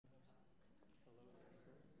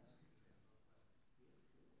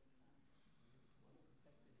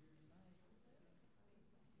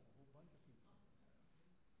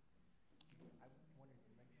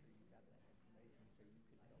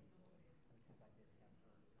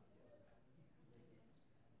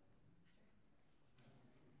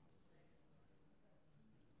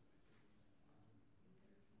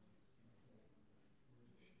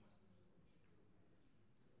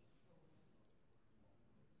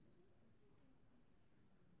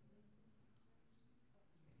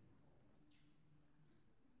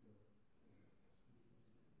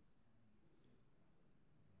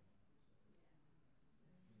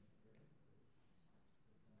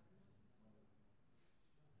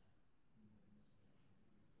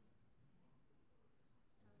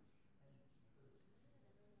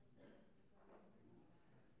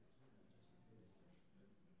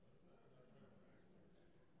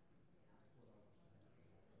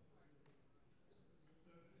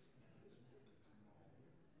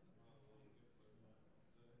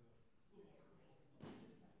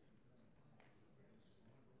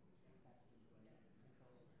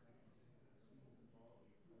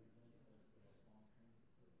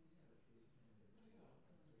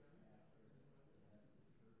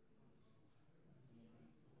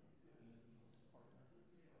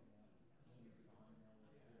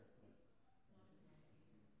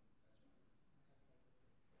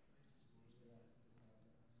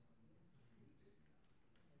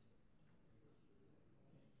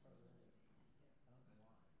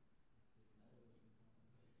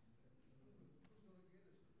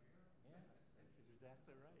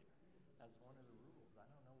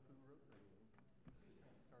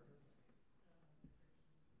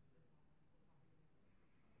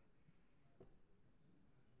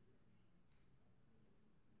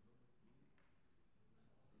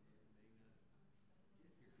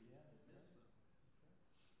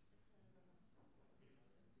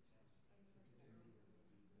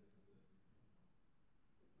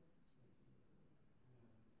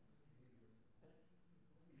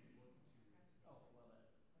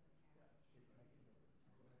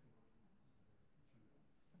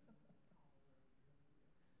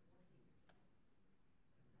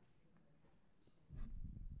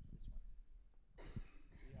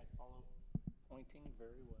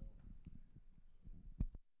very well.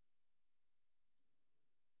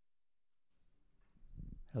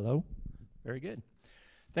 Hello? Very good.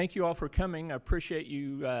 Thank you all for coming. I appreciate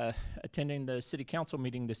you attending the City Council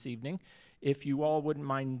meeting this evening. If you all wouldn't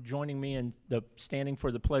mind joining me in the standing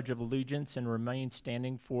for the Pledge of Allegiance and remain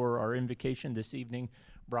standing for our invocation this evening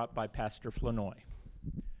brought by Pastor Flanoy.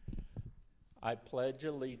 I pledge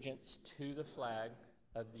allegiance to the flag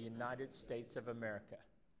of the United States of America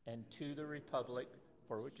and to the republic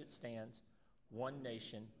for which it stands, one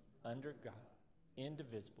nation, under God,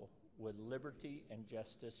 indivisible, with liberty and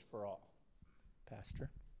justice for all. Pastor.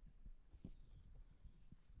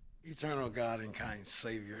 Eternal God and kind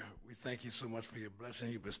Savior, we thank you so much for your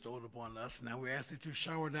blessing you bestowed upon us. Now we ask that you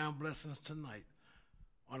shower down blessings tonight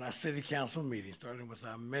on our city council meeting, starting with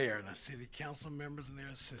our mayor and our city council members and their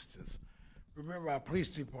assistants. Remember our police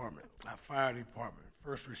department, our fire department,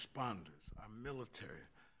 first responders, our military.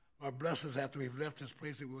 Lord, bless us after we've left this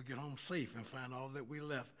place that we'll get home safe and find all that we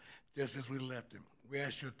left just as we left it. We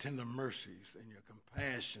ask your tender mercies and your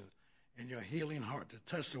compassion and your healing heart to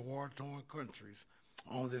touch the war-torn countries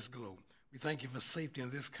on this globe. We thank you for safety in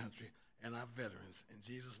this country and our veterans. In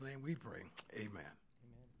Jesus' name we pray. Amen. Amen.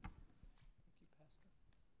 Thank you,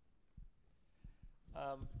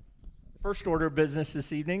 Pastor. First order of business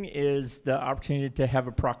this evening is the opportunity to have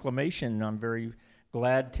a proclamation. I'm very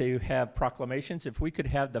glad to have proclamations. If we could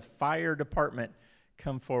have the fire department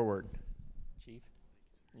come forward. Chief?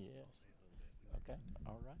 Yes. Okay.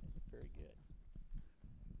 All right. Very good.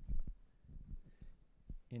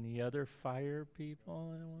 Any other fire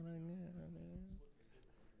people I want to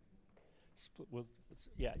know? Well,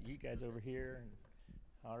 yeah, you guys over here. And,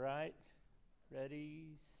 all right.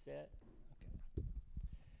 Ready, set.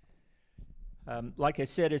 Like I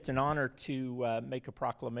said, it's an honor to make a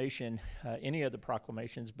proclamation, any of the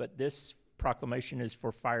proclamations, but this proclamation is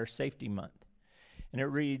for Fire Safety Month. And it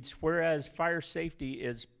reads, whereas fire safety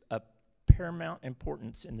is of paramount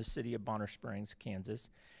importance in the city of Bonner Springs, Kansas,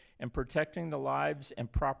 and protecting the lives and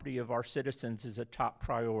property of our citizens is a top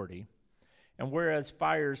priority. And whereas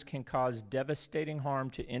fires can cause devastating harm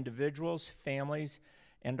to individuals, families,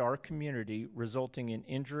 and our community, resulting in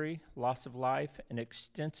injury, loss of life, and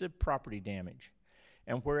extensive property damage.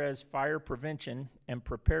 And whereas fire prevention and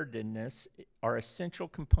preparedness are essential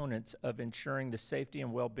components of ensuring the safety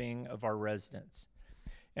and well-being of our residents.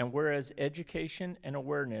 And whereas education and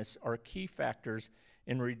awareness are key factors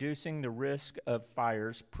in reducing the risk of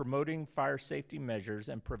fires, promoting fire safety measures,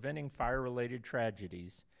 and preventing fire-related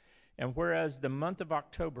tragedies. And whereas the month of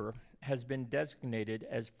October has been designated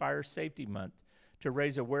as Fire Safety Month, to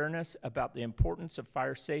raise awareness about the importance of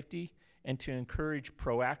fire safety and to encourage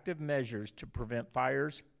proactive measures to prevent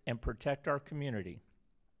fires and protect our community.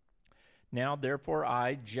 Now, therefore,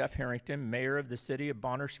 I, Jeff Harrington, Mayor of the City of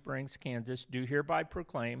Bonner Springs, Kansas, do hereby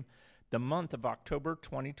proclaim the month of October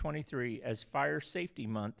 2023 as Fire Safety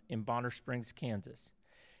Month in Bonner Springs, Kansas,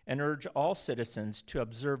 and urge all citizens to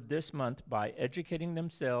observe this month by educating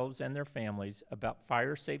themselves and their families about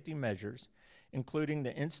fire safety measures, including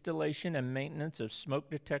the installation and maintenance of smoke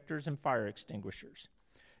detectors and fire extinguishers,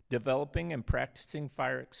 developing and practicing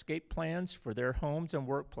fire escape plans for their homes and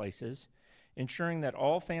workplaces, ensuring that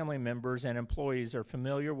all family members and employees are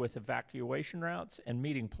familiar with evacuation routes and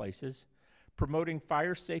meeting places, promoting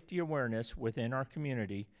fire safety awareness within our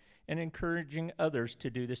community, and encouraging others to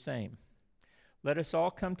do the same. Let us all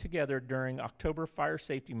come together during October Fire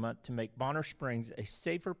Safety Month to make Bonner Springs a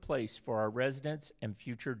safer place for our residents and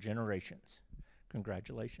future generations.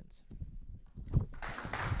 Congratulations.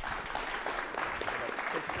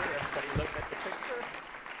 Everybody look at the picture.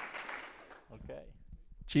 Okay.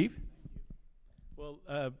 Chief?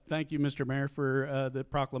 Well, thank you, Mr. Mayor, for the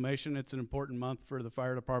proclamation. It's an important month for the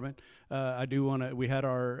fire department. I do want to, we had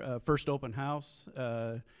our first open house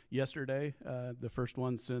yesterday, the first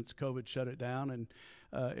one since COVID shut it down, and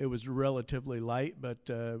it was relatively light, but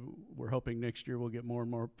we're hoping next year we'll get more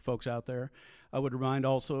and more folks out there. I would remind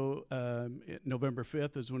also November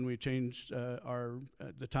 5th is when we changed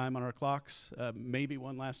the time on our clocks, maybe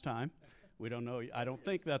one last time. We don't know. I don't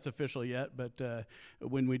think that's official yet, but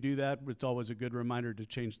when we do that, it's always a good reminder to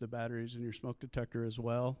change the batteries in your smoke detector as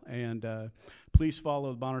well. And please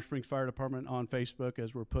follow the Bonner Springs Fire Department on Facebook,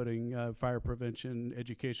 as we're putting fire prevention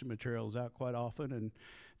education materials out quite often, and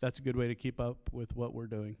that's a good way to keep up with what we're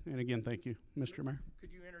doing. And again, thank you, Mr. Mayor.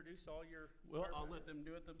 Could you introduce all your... Well, I'll let them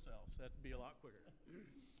do it themselves. That'd be a lot quicker.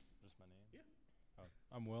 Just my name? Yeah.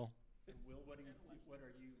 Oh, I'm Will. Will, what are you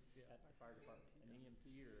at the fire department? An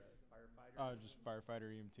EMT or a firefighter? Just firefighter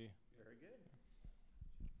EMT. Very good.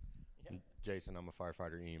 Yeah. Jason, I'm a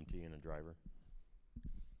firefighter EMT and a driver.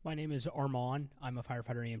 My name is Armand. I'm a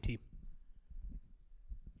firefighter EMT.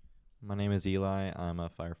 My name is Eli. I'm a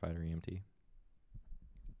firefighter EMT.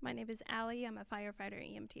 My name is Allie. I'm a firefighter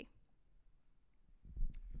EMT.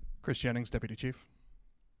 Chris Jennings, Deputy Chief.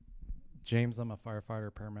 James, I'm a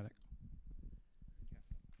firefighter paramedic.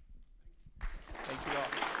 Thank you all.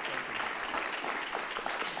 Thank you.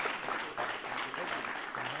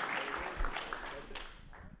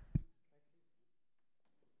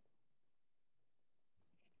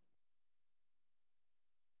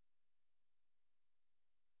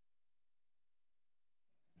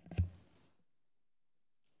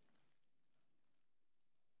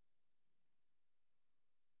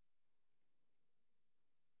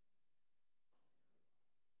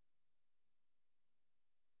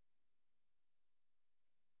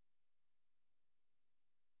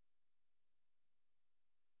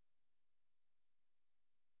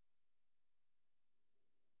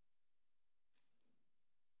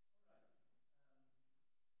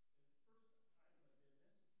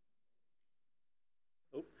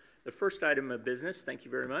 The first item of business, thank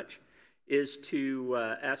you very much, is to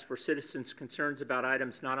ask for citizens' concerns about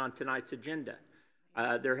items not on tonight's agenda.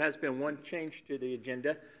 There has been one change to the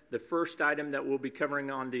agenda. The first item that we'll be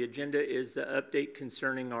covering on the agenda is the update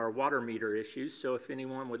concerning our water meter issues. So if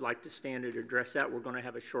anyone would like to stand and address that, we're going to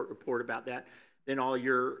have a short report about that. Then all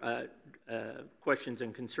your questions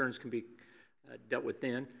and concerns can be dealt with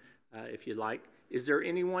then, if you'd like. Is there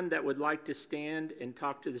anyone that would like to stand and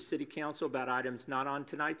talk to the City Council about items not on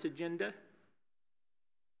tonight's agenda?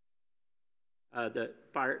 The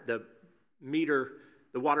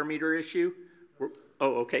water meter issue?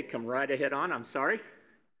 Oh, okay, come right ahead on, I'm sorry.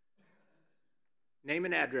 Name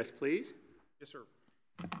and address, please. Yes, sir.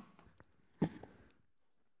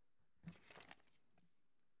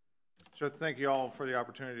 So thank you all for the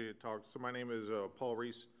opportunity to talk. So my name is Paul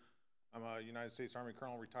Reese. I'm a United States Army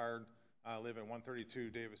Colonel, retired. I live at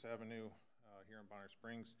 132 Davis Avenue here in Bonner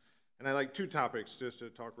Springs. And I like two topics just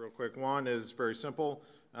to talk real quick. One is very simple,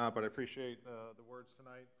 but I appreciate the words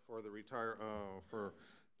tonight for the for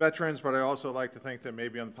veterans, but I also like to think that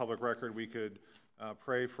maybe on the public record we could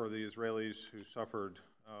pray for the Israelis who suffered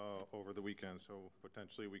over the weekend. So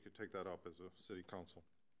potentially we could take that up as a city council.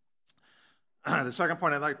 The second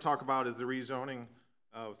point I'd like to talk about is the rezoning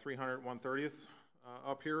of 300 130th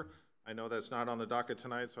up here. I know that's not on the docket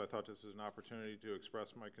tonight, so I thought this is an opportunity to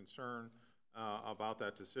express my concern about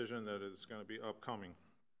that decision that is going to be upcoming.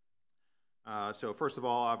 So first of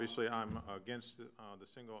all, obviously I'm against the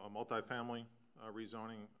multifamily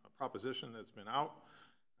rezoning proposition that's been out.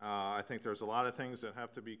 I think there's a lot of things that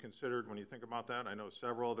have to be considered when you think about that. I know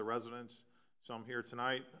several of the residents, some here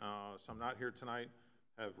tonight, some not here tonight,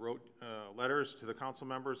 have wrote letters to the council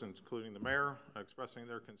members, including the mayor, expressing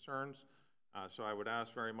their concerns. So I would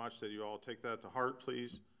ask very much that you all take that to heart,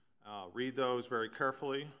 please. Read those very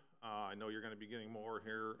carefully. I know you're going to be getting more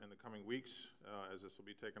here in the coming weeks, as this will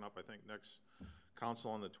be taken up, I think, next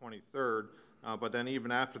council on the 23rd. But then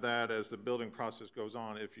even after that, as the building process goes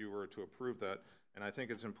on, if you were to approve that, and I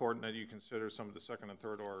think it's important that you consider some of the second and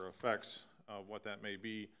third order effects of what that may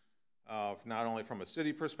be, not only from a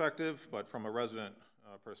city perspective, but from a resident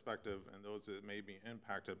perspective, and those that may be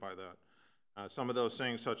impacted by that. Some of those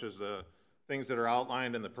things, such as the things that are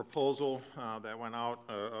outlined in the proposal that went out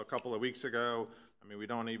a couple of weeks ago. I mean, we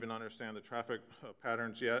don't even understand the traffic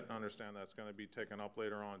patterns yet. I understand that's going to be taken up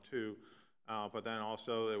later on too. But then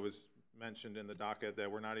also it was mentioned in the docket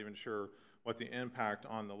that we're not even sure what the impact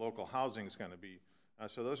on the local housing is going to be.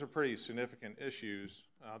 So those are pretty significant issues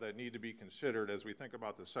that need to be considered as we think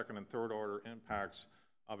about the second and third order impacts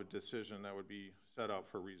of a decision that would be set up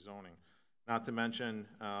for rezoning. Not to mention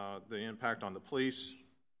the impact on the police,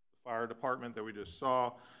 fire department that we just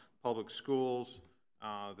saw, public schools,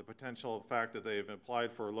 the potential fact that they've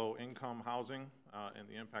applied for low-income housing and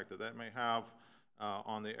the impact that that may have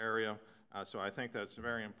on the area. So I think that's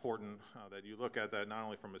very important that you look at that not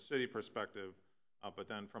only from a city perspective, but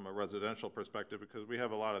then from a residential perspective, because we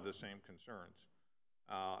have a lot of the same concerns.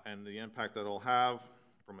 And the impact that it'll have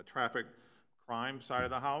from a traffic crime side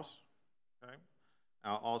of the house, okay?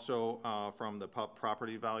 Also from the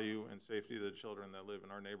property value and safety of the children that live in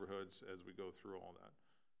our neighborhoods as we go through all that.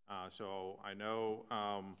 So I know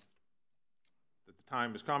that the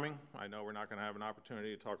time is coming. I know we're not going to have an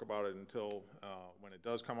opportunity to talk about it until when it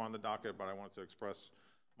does come on the docket, but I wanted to express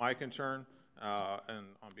my concern and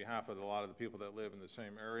on behalf of a lot of the people that live in the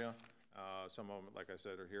same area. Some of them, like I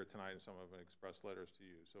said, are here tonight, and some of them expressed letters to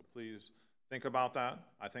you. So please think about that.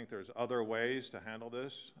 I think there's other ways to handle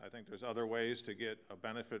this. I think there's other ways to get a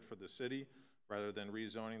benefit for the city rather than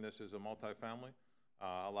rezoning this as a multifamily.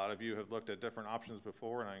 A lot of you have looked at different options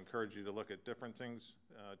before, and I encourage you to look at different things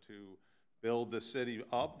to build the city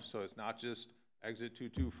up, so it's not just exit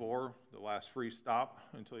 224, the last free stop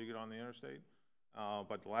until you get on the interstate.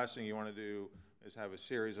 But the last thing you want to do is have a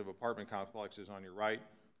series of apartment complexes on your right,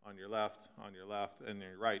 on your left, and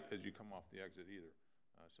your right as you come off the exit either.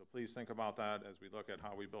 So please think about that as we look at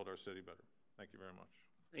how we build our city better. Thank you very much.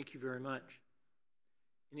 Thank you very much.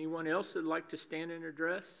 Anyone else that'd like to stand and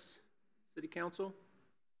address City Council?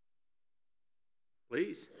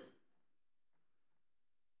 Please.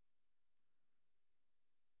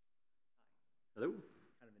 Hello. Kind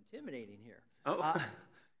of intimidating here. Oh.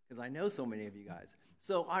 Because I know so many of you guys.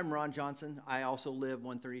 So I'm Ron Johnson. I also live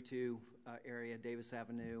 132 area, Davis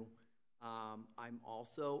Avenue. I'm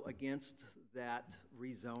also against that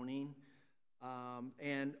rezoning.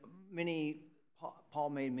 And Paul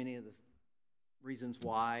made many of the reasons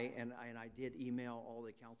why, and I did email all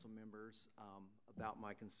the council members about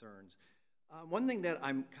my concerns. One thing that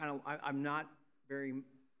I'm not very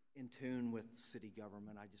in tune with city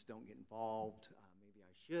government. I just don't get involved. Maybe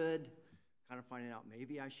I should. Kind of finding out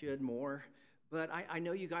maybe I should more. But I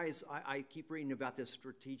know you guys, I keep reading about this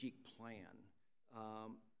strategic plan.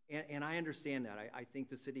 And I understand that. I think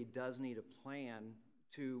the city does need a plan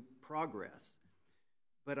to progress.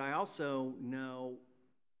 But I also know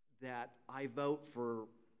that I vote for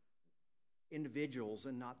individuals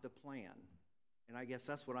and not the plan. And I guess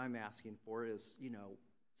that's what I'm asking for is, you know,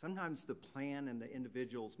 sometimes the plan and the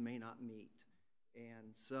individuals may not meet.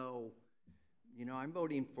 And so, you know, I'm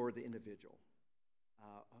voting for the individual.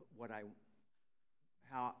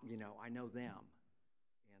 I know them.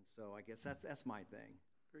 And so I guess that's my thing.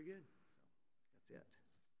 Very good. So that's it.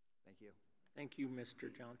 Thank you. Thank you,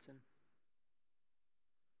 Mr. Johnson.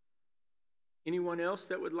 Anyone else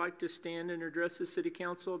that would like to stand and address the City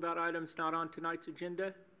Council about items not on tonight's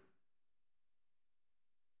agenda?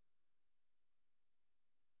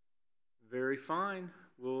 Very fine.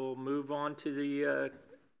 We'll move on to the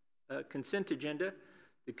consent agenda.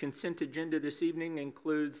 The consent agenda this evening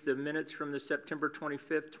includes the minutes from the September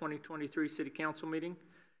 25th, 2023 City Council meeting,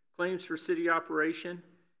 claims for city operation,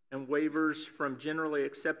 and waivers from Generally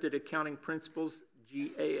Accepted Accounting Principles,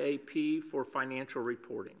 GAAP, for financial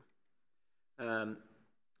reporting.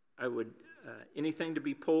 Anything to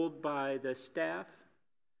be pulled by the staff,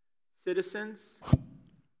 citizens?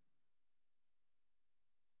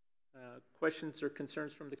 Questions or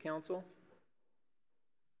concerns from the council?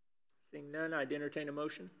 Seeing none, I'd entertain a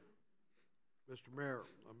motion. Mr. Mayor,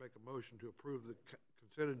 I make a motion to approve the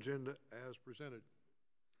consent agenda as presented.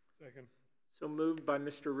 Second. So moved by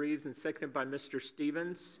Mr. Reeves and seconded by Mr.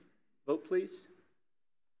 Stevens. Vote, please.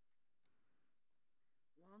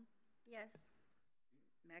 Long? Yes.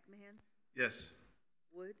 McMahon? Yes.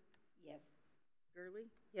 Wood? Yes. Gurley?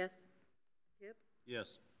 Yes. Kip?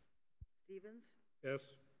 Yes. Stevens?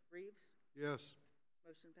 Yes. Reeves? Yes.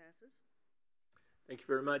 Motion passes. Thank you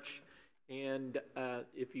very much. And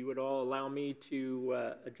if you would all allow me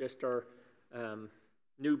to adjust our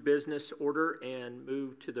new business order and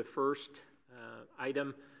move to the first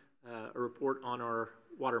item, a report on our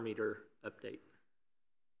water meter update.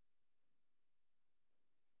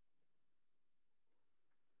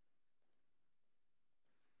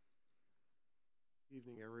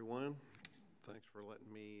 Evening, everyone. Thanks for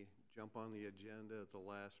letting me jump on the agenda at the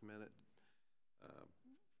last minute.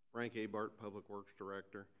 Frank Abart, Public Works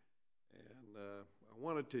Director, and I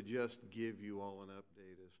wanted to just give you all an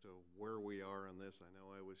update as to where we are on this. I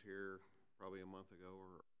know I was here probably a month ago,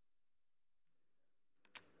 but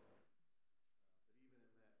even in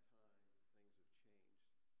that time, things have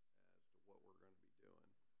changed as to what we're going to be doing.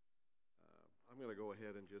 I'm going to go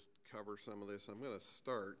ahead and just cover some of this. I'm going to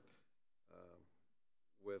start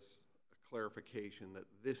with a clarification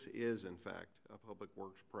that this is, in fact, a Public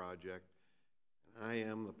Works project. I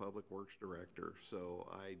am the Public Works Director, so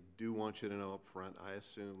I do want you to know up front, I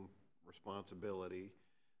assume responsibility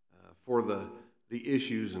for the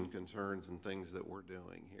issues and concerns and things that we're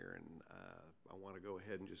doing here. And I want to go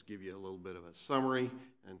ahead and just give you a little bit of a summary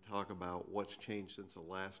and talk about what's changed since the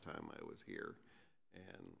last time I was here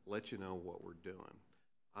and let you know what we're doing.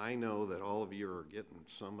 I know that all of you are getting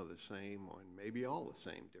some of the same, or maybe all the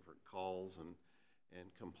same, different calls and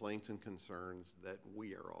complaints and concerns that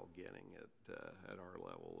we are all getting at our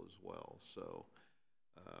level as well. So,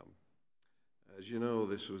 as you know,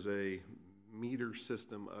 this was a meter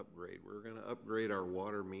system upgrade. We're going to upgrade our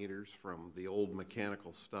water meters from the old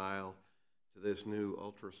mechanical style to this new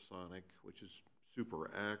ultrasonic, which is super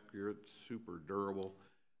accurate, super durable.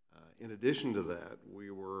 In addition to that,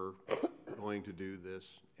 we were going to do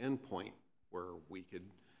this endpoint where we could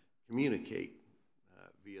communicate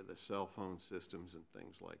via the cell phone systems and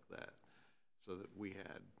things like that, so that we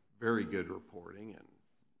had very good reporting and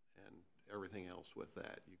everything else with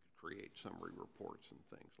that. You could create summary reports and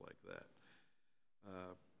things like that.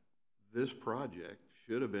 This project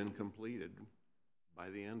should have been completed by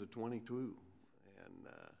the end of 22. And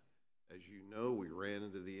as you know, we ran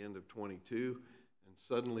into the end of 22 and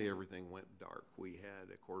suddenly everything went dark. We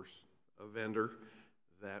had, of course, a vendor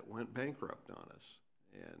that went bankrupt on us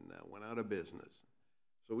and went out of business.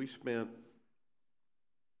 So we spent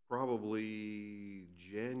probably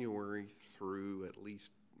January through at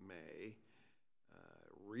least May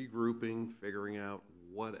regrouping, figuring out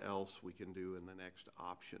what else we can do in the next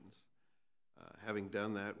options. Having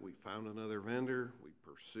done that, we found another vendor, we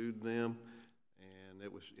pursued them, and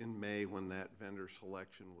it was in May when that vendor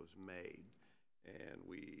selection was made. And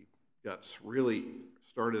we got really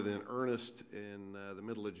started in earnest in the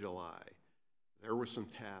middle of July. There were some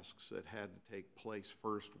tasks that had to take place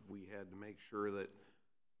first. We had to make sure that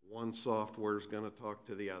one software is going to talk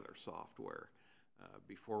to the other software.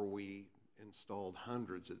 Before we installed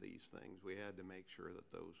hundreds of these things, we had to make sure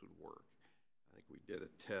that those would work. I think we did a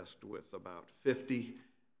test with about 50,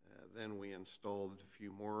 then we installed a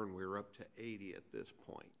few more, and we were up to 80 at this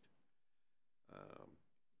point.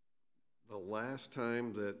 The last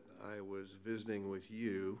time that I was visiting with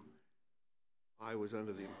you, I was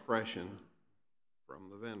under the impression from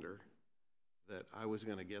the vendor that I was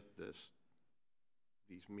going to get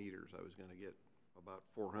these meters. I was going to get about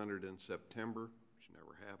 400 in September, which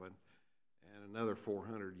never happened, and another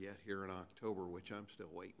 400 yet here in October, which I'm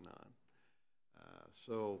still waiting on.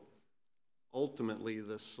 So ultimately,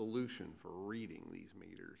 the solution for reading these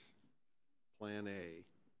meters, plan A,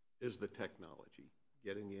 is the technology,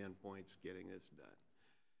 getting the endpoints, getting this done.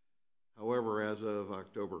 However, as of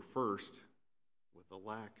October 1st, with the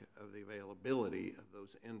lack of the availability of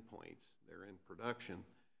those endpoints, they're in production,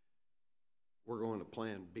 we're going to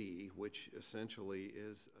plan B, which essentially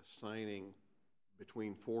is assigning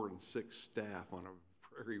between 4 and 6 staff on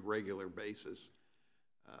a very regular basis.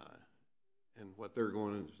 And what they're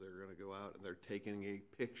going to do is they're going to go out and they're taking a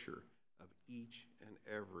picture of each and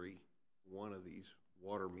every one of these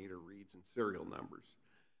water meter reads and serial numbers.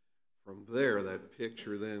 From there, that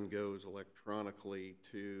picture then goes electronically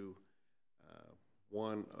to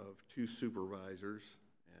one of 2 supervisors,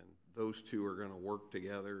 and those 2 are going to work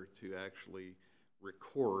together to actually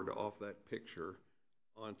record off that picture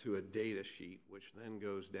onto a data sheet, which then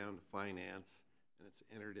goes down to finance, and it's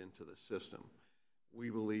entered into the system. We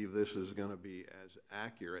believe this is going to be as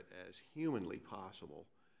accurate as humanly possible,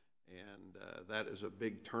 and that is a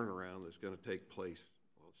big turnaround that's going to take place.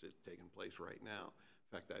 Well, it's taking place right now.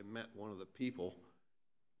 In fact, I met one of the people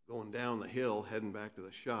going down the hill, heading back to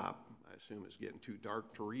the shop. I assume it's getting too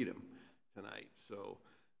dark to read them tonight, so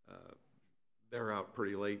they're out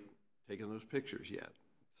pretty late taking those pictures yet.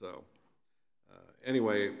 So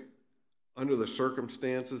anyway, under the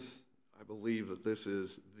circumstances, I believe that this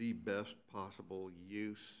is the best possible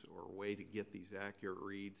use or way to get these accurate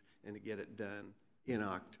reads and to get it done in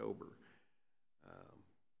October.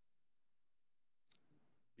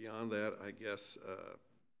 Beyond that, I guess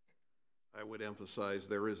I would emphasize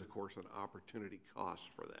there is, of course, an opportunity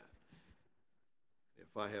cost for that.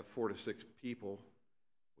 If I have 4 to 6 people,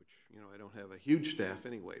 which, you know, I don't have a huge staff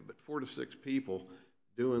anyway, but 4 to 6 people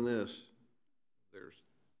doing this, there's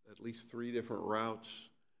at least 3 different routes.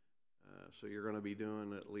 So you're going to be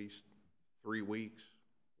doing at least 3 weeks,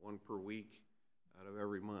 1 per week out of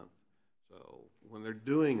every month. So when they're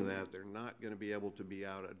doing that, they're not going to be able to be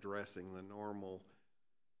out addressing the normal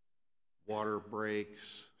water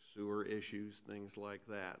breaks, sewer issues, things like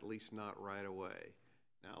that, at least not right away.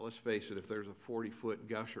 Now, let's face it, if there's a 40-foot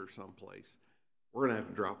gusher someplace, we're going to have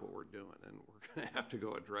to drop what we're doing, and we're going to have to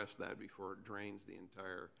go address that before it drains the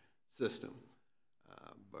entire system.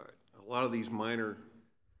 But a lot of these minor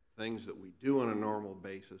things that we do on a normal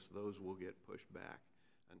basis, those will get pushed back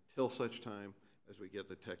until such time as we get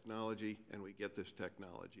the technology and we get this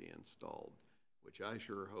technology installed, which I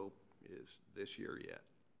sure hope is this year yet.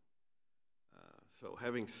 So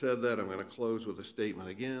having said that, I'm going to close with a statement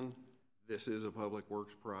again. This is a public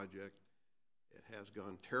works project. It has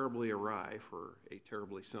gone terribly awry for a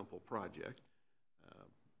terribly simple project,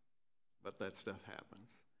 but that stuff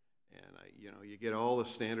happens. And you know, you get all the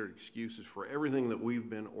standard excuses for everything that we've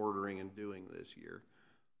been ordering and doing this year.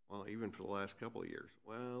 Well, even for the last couple of years.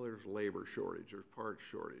 Well, there's labor shortage, there's parts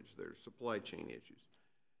shortage, there's supply chain issues.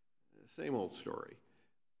 Same old story.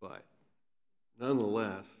 But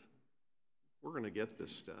nonetheless, we're going to get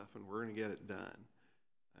this stuff and we're going to get it done.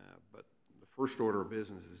 But the first order of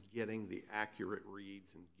business is getting the accurate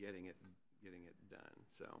reads and getting it done.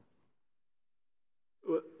 So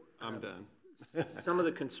I'm done. Some of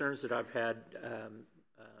the concerns that I've had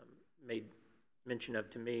made mention of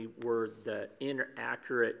to me were the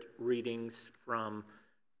inaccurate readings from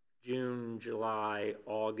June, July,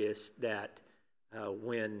 August that,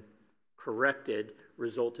 when corrected,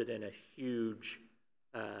 resulted in a huge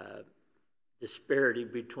disparity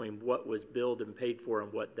between what was billed and paid for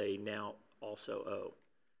and what they now also owe.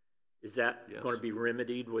 Is that Yes. going to be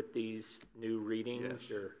remedied with these new readings?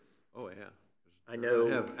 Yes. Or Oh, yeah. I know.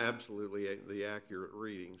 I have absolutely the accurate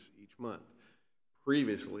readings each month.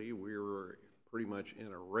 Previously, we were pretty much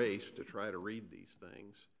in a race to try to read these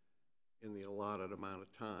things in the allotted amount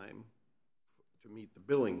of time to meet the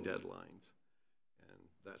billing deadlines. And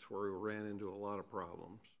that's where we ran into a lot of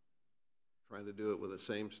problems. Trying to do it with the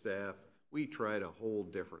same staff. We tried a whole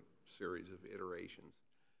different series of iterations.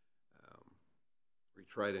 We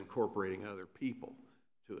tried incorporating other people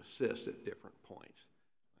to assist at different points.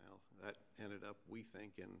 Well, that ended up, we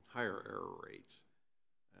think, in higher error rates.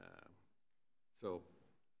 So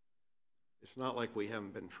it's not like we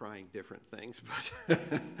haven't been trying different things,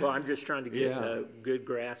 but Well, I'm just trying to get Yeah. a good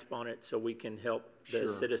grasp on it so we can help the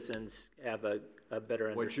Sure. citizens have a better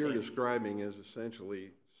understanding. what you're describing is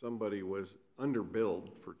essentially somebody was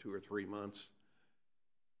underbilled for 2 or 3 months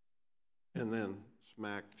and then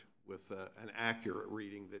smacked with an accurate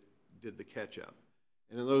reading that did the catch-up.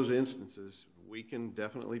 And in those instances, we can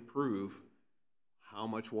definitely prove how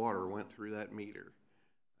much water went through that meter.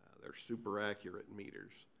 They're super accurate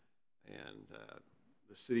meters. And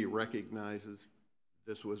the city recognizes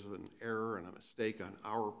this was an error and a mistake on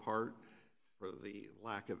our part for the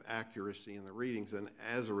lack of accuracy in the readings. And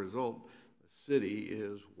as a result, the city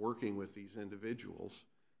is working with these individuals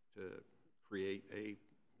to create a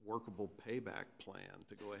workable payback plan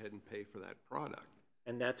to go ahead and pay for that product.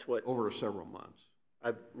 And that's what over several months.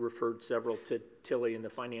 I've referred several to Tilly in the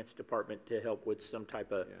finance department to help with some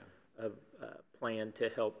type of, plan to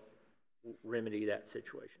help remedy that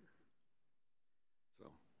situation.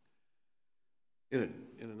 So, in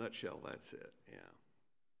a nutshell, that's it. Yeah.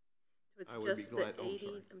 So it's I would be just glad. the Oh, I'm 80.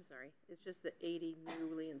 sorry. I'm sorry. It's just the 80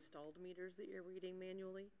 newly installed meters that you're reading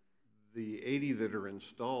manually. The 80 that are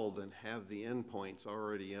installed and have the endpoints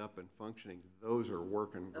already up and functioning, those are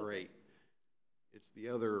working great. It's the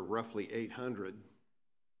other roughly 800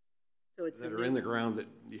 So it's that a are new, in the ground that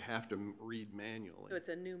you have to read manually. So it's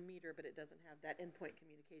a new meter, but it doesn't have that endpoint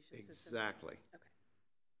communication system. Exactly. Okay.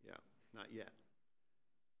 Yeah, not yet.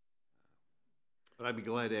 But I'd be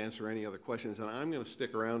glad to answer any other questions, and I'm going to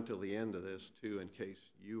stick around till the end of this too, in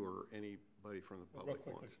case you or anybody from the public Real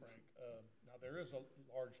quickly, wants. Frank, now there is a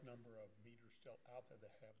large number of meters still out there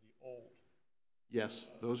that have the old. Yes,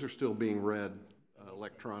 those are still being read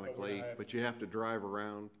electronically, but you have to drive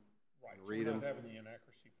around and read them. We're not having the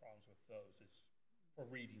inaccuracy problems with those. It's for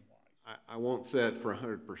reading wise. I won't say it for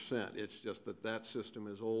 100%. It's just that that system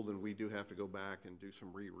is old, and we do have to go back and do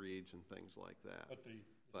some rereads and things like that.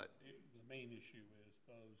 But the main issue is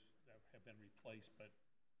those that have been replaced, but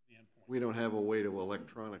the endpoint. We don't have a way to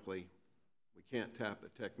electronically, we can't tap the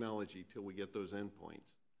technology till we get those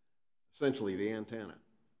endpoints. Essentially, the antenna.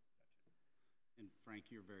 And Frank,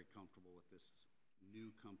 you're very comfortable with this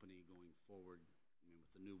new company going forward, I mean,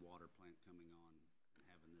 with the new water plant coming on and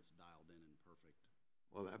having this dialed in and perfect.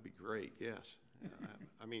 Well, that'd be great, yes.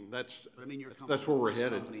 I mean, that's, But I mean, you're that's where comfortable we're with this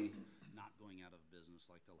headed. company not going out of business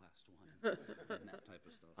like the last one and that type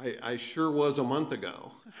of stuff. I sure was a month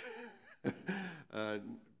ago.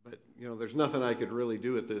 But, you know, there's nothing I could really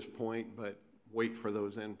do at this point but wait for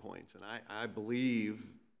those endpoints. And I believe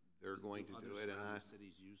they're going to do it. And Other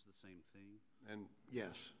cities use the same thing? And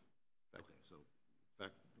yes. Okay, so. In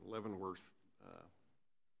fact, Leavenworth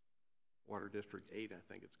Water District 8,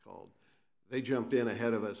 I think it's called. They jumped in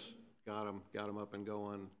ahead of us, got them up and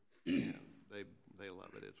going. And they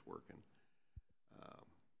love it. It's working.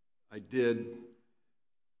 My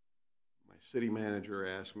city manager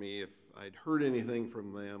asked me if I'd heard anything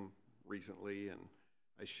from them recently, and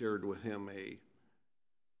I shared with him a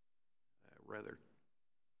rather,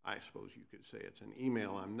 I suppose you could say it's an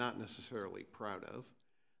email I'm not necessarily proud of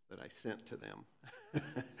that I sent to them.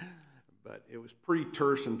 But it was pretty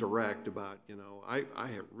terse and direct about, you know, I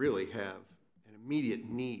really have an immediate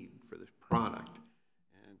need for this product.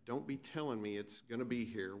 And don't be telling me it's going to be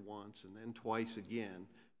here once and then twice again,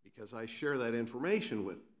 because I share that information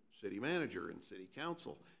with city manager and city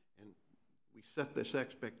council. And we set this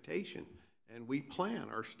expectation and we plan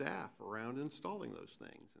our staff around installing those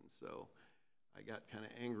things. And so I got kind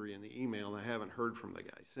of angry in the email, and I haven't heard from the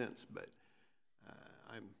guy since, but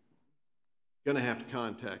I'm going to have to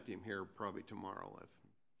contact him here probably tomorrow,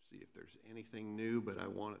 see if there's anything new, but I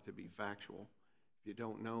want it to be factual. If you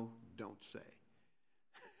don't know, don't say.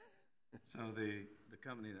 So the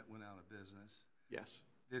company that went out of business, yes,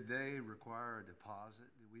 Did they require a deposit?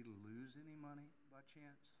 Did we lose any money by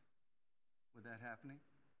chance with that happening?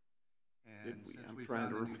 And Did we? since I'm we trying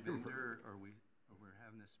found to a new remember. vendor, are we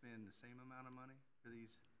having to spend the same amount of money for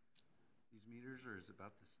these meters, or is it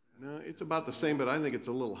about this? No, it's about the same, but I think it's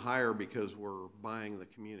a little higher because we're buying the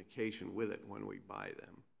communication with it when we buy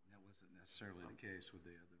them. That wasn't necessarily the case with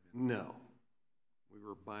the other vendor. No, we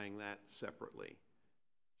were buying that separately.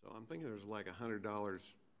 So I'm thinking there's like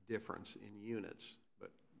 $100 difference in units,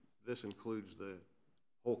 but this includes the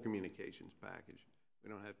whole communications package. We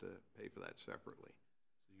don't have to pay for that separately.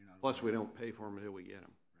 So you're not Plus, we aware- don't pay for them until we get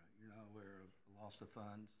them. Right, you're not aware of loss of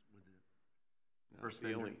funds with the No, first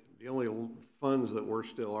the vendor? only funds that we're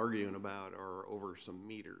still arguing about are over some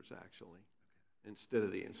meters, actually, instead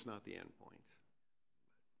of it's not the endpoints.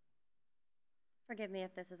 Forgive me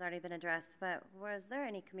if this has already been addressed, but was there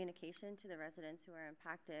any communication to the residents who are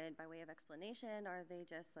impacted by way of explanation? Or are they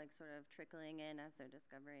just like sort of trickling in as they're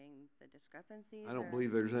discovering the discrepancies? I don't or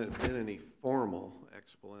believe there's been any formal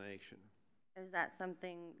explanation. Is that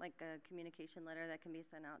something like a communication letter that can be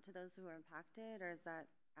sent out to those who are impacted, or is that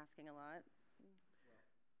asking a lot?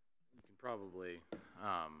 You can probably,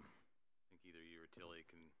 I think either you or Tilly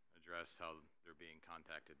can address how they're being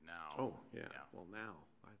contacted now. Oh, yeah. Well, now,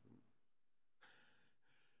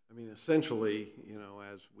 I mean, essentially, you know,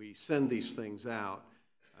 as we send these things out,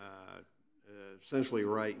 essentially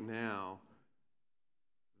right now,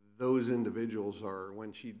 those individuals are,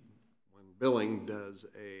 when billing does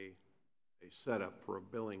a setup for a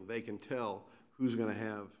billing, they can tell who's going to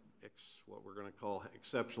have what we're going to call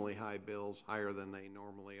exceptionally high bills, higher than they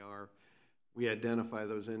normally are. We identify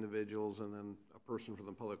those individuals, and then a person from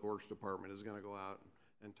the Public Works Department is going to go out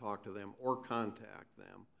and talk to them or contact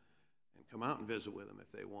them and come out and visit with them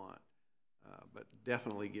if they want. But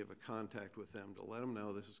definitely give a contact with them to let them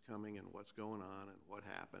know this is coming and what's going on and what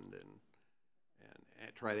happened, and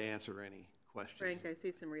try to answer any questions. Frank, I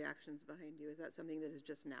see some reactions behind you. Is that something that is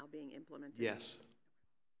just now being implemented? Yes.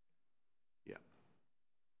 Yeah.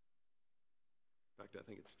 In fact, I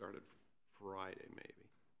think it started Friday,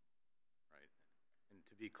 maybe. Right. And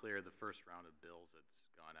to be clear, the first round of bills that's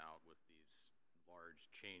gone out with these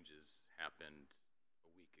large changes happened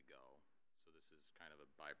a week ago. So this is kind of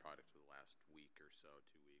a byproduct of the last week or so,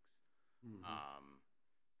 2 weeks. And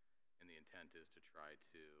the intent is to try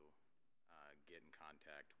to get in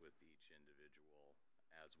contact with each individual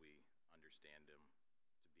as we understand them to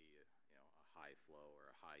be a high flow or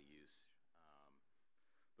a high use.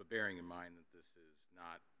 But bearing in mind that this is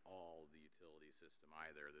not all the utility system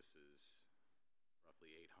either, this is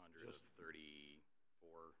roughly 800 of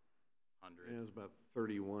 3,400. Yeah, it's about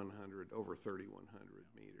 3,100, over 3,100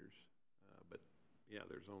 meters. But yeah,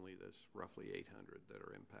 there's only this roughly 800 that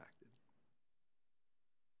are impacted.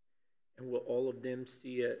 And will all of them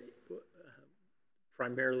see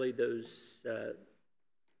primarily those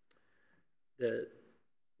the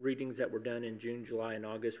readings that were done in June, July, and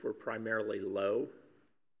August were primarily low,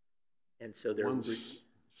 and so they're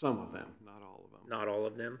some of them, not all of them. Not all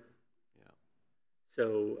of them. Yeah.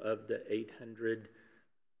 So of the 800,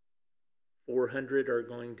 400 are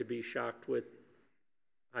going to be shocked with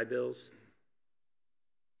high bills.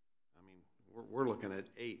 I mean, we're looking at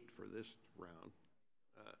 8 for this round.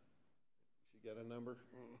 She got a number?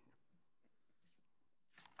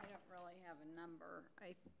 I don't really have a number.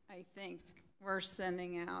 I think we're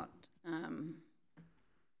sending out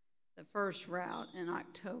the first route in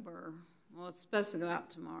October. Well, it's supposed to go out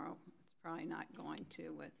tomorrow. It's probably not going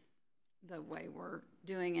to with the way we're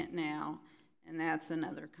doing it now. And that's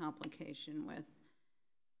another complication with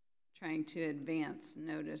trying to advance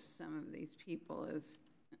notice some of these people is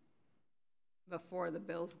before the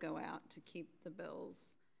bills go out to keep the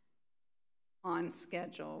bills on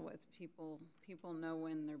schedule with people. People know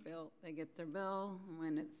when their bill, they get their bill,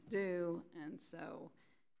 when it's due, and so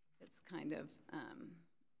it's kind of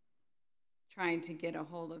trying to get a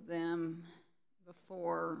hold of them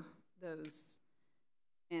before those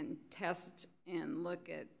and test and look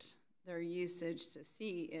at their usage to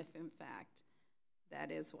see if in fact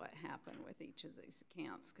that is what happened with each of these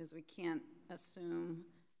accounts, because we can't assume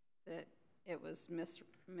that it was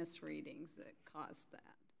misreadings that caused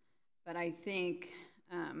that. But I think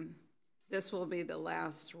this will be the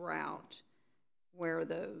last route where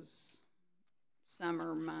those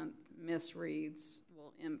summer month misreads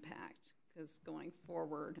will impact, because going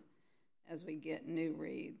forward, as we get new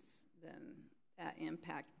reads, then that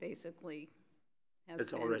impact basically has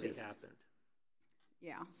been already just happened.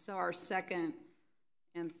 Yeah, so our second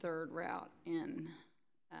and third route in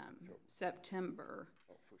September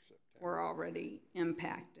were already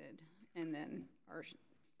impacted, and then our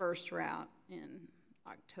first route in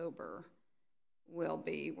October will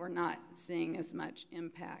be. We're not seeing as much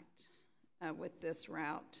impact with this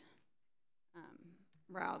route.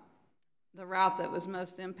 The route that was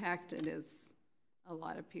most impacted is a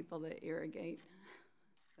lot of people that irrigate.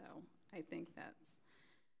 So I think that's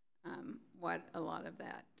what a lot of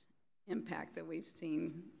that impact that we've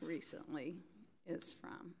seen recently is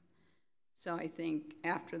from. So I think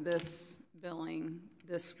after this billing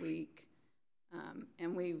this week,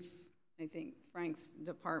 and I think Frank's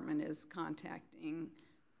department is contacting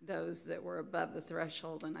those that were above the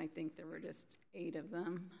threshold, and I think there were just 8 of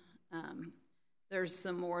them. There's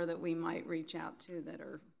some more that we might reach out to that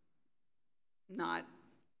are not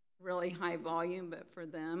really high volume, but for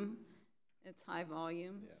them, it's high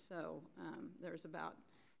volume. Yeah. So there's about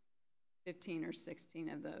 15 or 16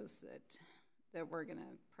 of those that we're going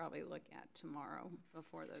to probably look at tomorrow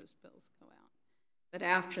before those bills go out. But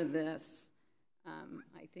after this,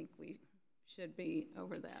 I think we should be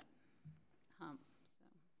over that hump. So.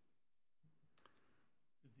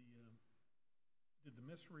 Did the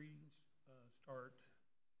misreadings start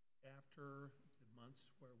after the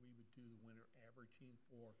months where we would do the winter averaging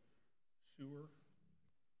for sewer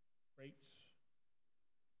rates?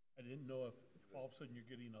 I didn't know if all of a sudden you're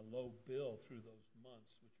getting a low bill through those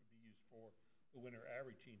months, which would be used for the winter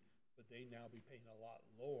averaging, but they now be paying a lot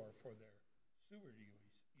lower for their sewer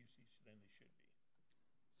usage than they should be.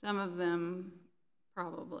 Some of them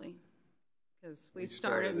probably, because we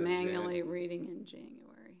started manually reading in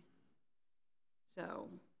January. So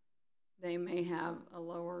they may have a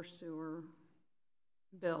lower sewer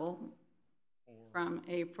bill from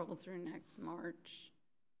April through next March,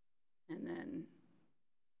 and then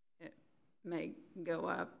it may go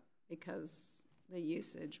up because the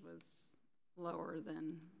usage was lower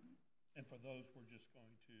than. And for those, we're just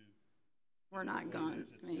going to. We're not going.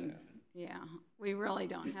 I mean, yeah, we really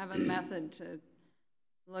don't have a method to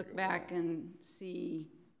look back and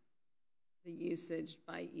see the usage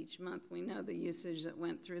by each month. We know the usage that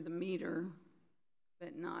went through the meter,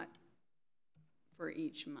 but not for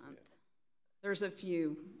each month. Yeah. There's a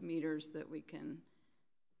few meters that we can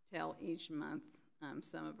tell each month.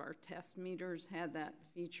 Some of our test meters had that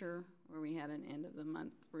feature where we had an end of the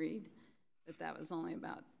month read, but that was only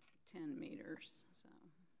about 10 meters. So.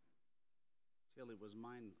 Tilly, was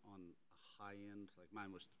mine on a high end? Like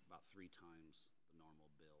mine was about 3 times the normal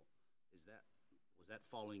bill. Was that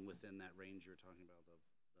falling within that range you're talking about?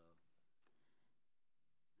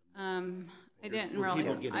 I didn't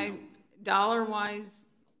really. Dollar wise,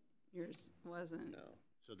 yours wasn't. No.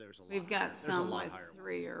 So there's a lot. We've got some with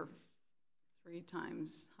 3 ones. or 3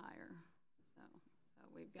 times higher. So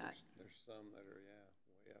we've got. There's some that are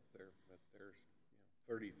way up there, but there's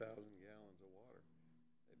 30,000 gallons of water.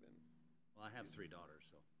 They've been. Well, I have 3 daughters,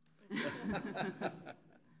 so.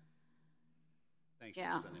 Thanks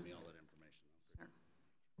for sending me all that information. Sure.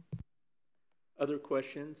 Other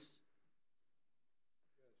questions?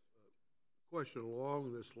 Question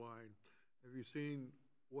along this line. Have you seen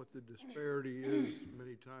what the disparity is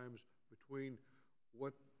many times between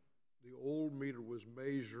what the old meter was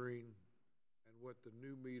measuring and what the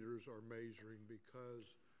new meters are measuring,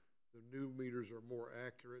 because the new meters are more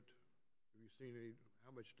accurate? Have you seen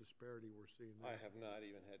how much disparity we're seeing there? I have not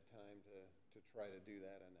even had time to try to do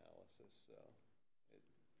that analysis. So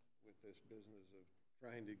with this business of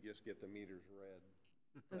trying to just get the meters read.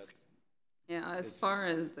 Yeah, as far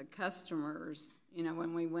as the customers,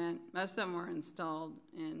 when we went, most of them were installed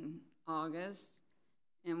in August,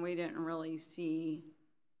 and we didn't really see,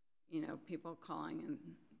 people calling in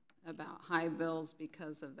about high bills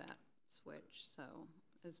because of that switch. So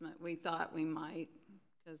we thought we might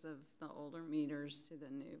because of the older meters to the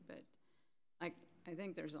new, but I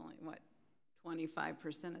think there's only,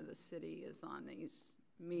 25% of the city is on these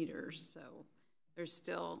meters, so there's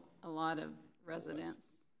still a lot of residents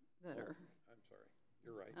that are. I'm sorry,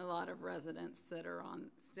 you're right. A lot of residents that are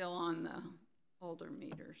still on the older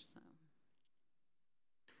meters. So.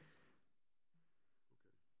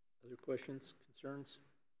 Other questions, concerns?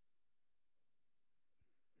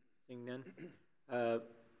 Seeing none.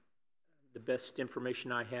 The best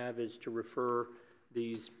information I have is to refer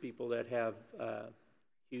these people that have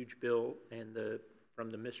huge bill and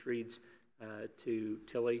from the misreads to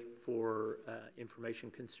Tilly for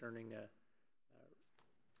information concerning a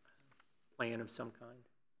plan of some kind.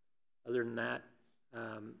 Other than that,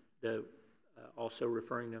 also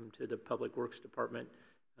referring them to the Public Works Department,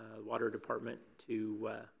 Water Department to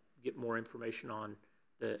get more information on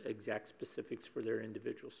the exact specifics for their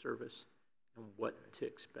individual service and what to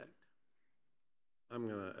expect. I'm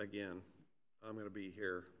gonna be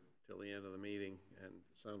here till the end of the meeting, and it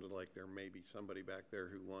sounded like there may be somebody back there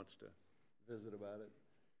who wants to visit about it.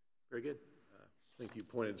 Very good. think you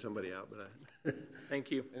pointed somebody out, but I.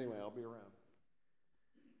 Thank you. Anyway, I'll be around.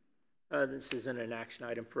 This isn't an action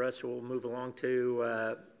item for us, so we'll move along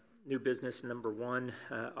to new business number 1,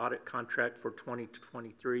 audit contract for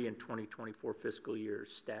 2023 and 2024 fiscal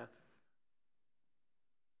years. Staff.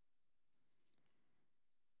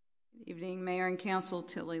 Good evening, Mayor and Council.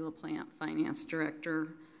 Tilly LaPlante, Finance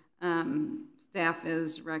Director. Staff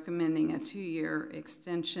is recommending a 2-year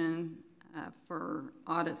extension for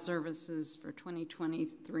audit services for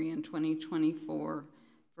 2023 and 2024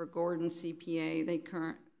 for Gordon CPA.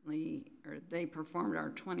 They performed our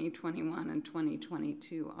 2021 and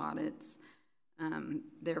 2022 audits.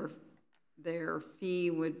 Their fee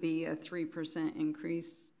would be a 3%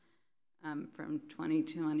 increase from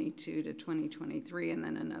 2022 to 2023, and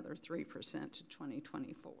then another 3% to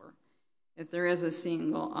 2024. If there is a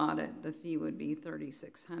single audit, the fee would be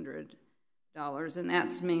 $3,600, and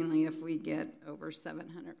that's mainly if we get over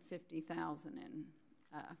 $750,000 in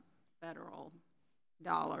federal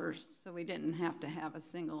dollars. So we didn't have to have a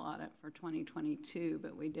single audit for 2022,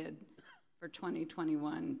 but we did for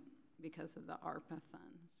 2021 because of the ARPA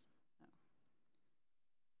funds. So.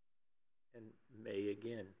 And may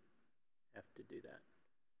again have to do that.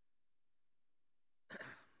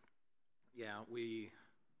 Yeah, we,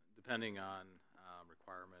 depending on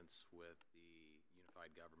requirements with the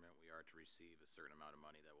unified government, we are to receive a certain amount of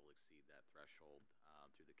money that will exceed that threshold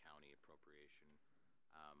through the county appropriation.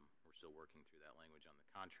 We're still working through that language on the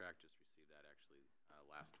contract, just received that actually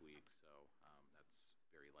last week, so that's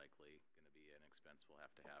very likely going to be an expense we'll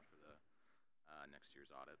have to have for the next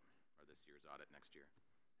year's audit, or this year's audit next year.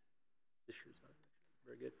 This year's audit.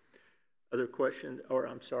 Very good. Other questions, or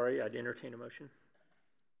I'm sorry, I'd entertain a motion.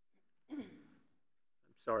 I'm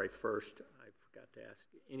sorry, first, I forgot to ask.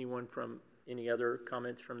 Anyone from, any other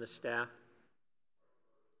comments from the staff?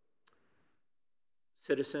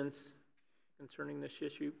 Citizens concerning this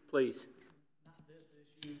issue, please. Not this issue,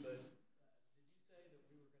 but did you say that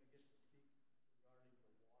we were going to get to speak regarding the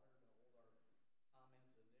water to hold our comments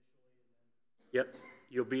initially and then? Yep,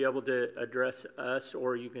 you'll be able to address us,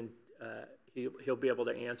 or you can, he'll be able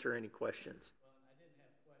to answer any questions. Well, I didn't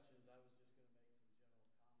have questions. I was just going to make some general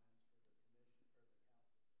comments for the commission or the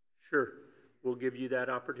council. Sure, we'll give you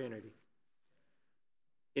that opportunity.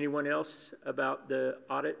 Anyone else about the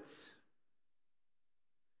audits?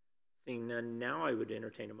 Seeing none now, I would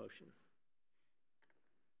entertain a motion.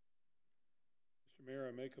 Mr. Mayor,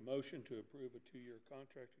 I make a motion to approve a 2-year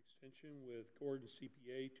contract extension with Gordon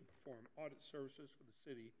CPA to perform audit services for the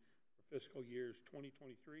city for fiscal years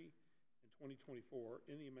 2023 and 2024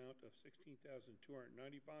 in the amount of $16,295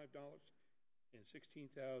 and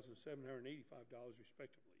 $16,785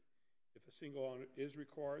 respectively. If a single audit is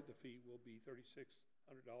required, the fee will be $3,600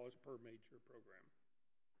 per major program.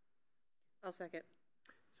 I'll second.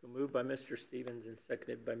 So moved by Mr. Stevens and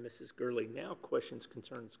seconded by Mrs. Gurley. Now questions,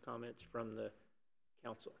 concerns, comments from the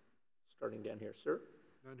council. Starting down here, sir.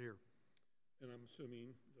 None here. And I'm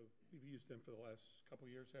assuming we've used them for the last couple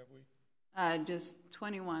of years, have we? Just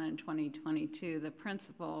 21 and 2022. The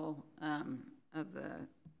principal of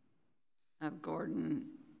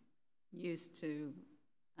Gordon used to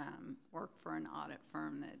work for an audit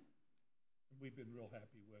firm that we've been real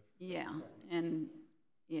happy with. Yeah, and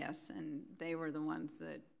yes, and they were the ones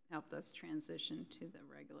that helped us transition to the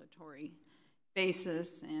regulatory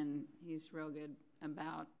basis, and he's real good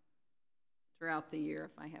about throughout the year.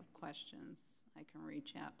 If I have questions, I can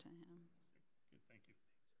reach out to him. Good, thank you.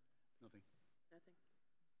 Nothing. Nothing.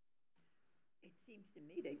 It seems to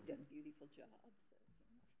me they've done beautiful jobs.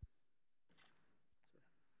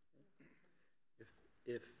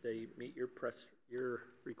 If they meet your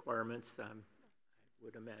requirements, I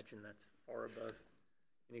would imagine that's far above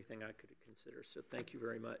anything I could consider. So thank you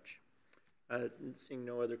very much. Seeing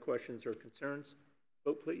no other questions or concerns,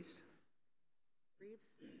 vote please.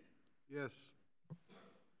 Reeves? Yes.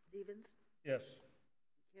 Stevens? Yes.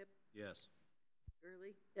 Kip? Yes.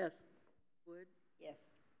 Gurley? Yes. Wood? Yes.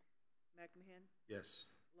 McMahon? Yes.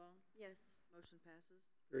 Long? Yes. Motion passes.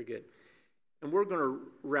 Very good. And we're going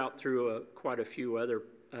to route through quite a few other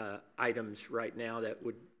items right now that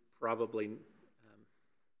would probably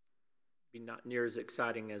be not near as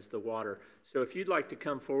exciting as the water. So if you'd like to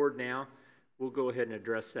come forward now, we'll go ahead and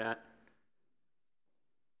address that.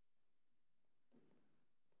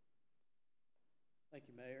 Thank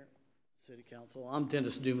you, Mayor, City Council. I'm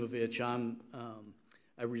Dennis Dumovich.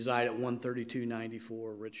 I reside at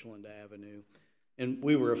 13294 Richland Avenue, and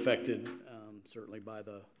we were affected certainly by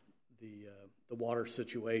the water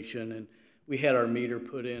situation. And we had our meter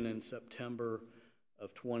put in September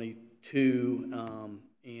of 22,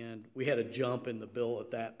 and we had a jump in the bill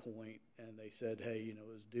at that point. And they said, hey, it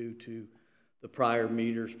was due to the prior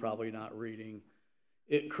meter's probably not reading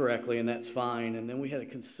it correctly, and that's fine. And then we had a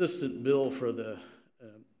consistent bill for the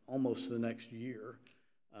almost the next year,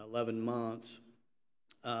 11 months.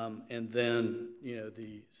 And then, you know,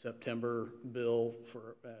 the September bill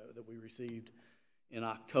for that we received in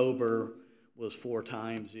October was 4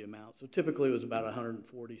 times the amount. So typically it was about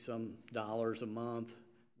 $140 some a month.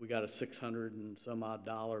 We got a $600 and some odd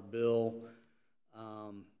bill.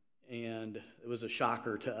 And it was a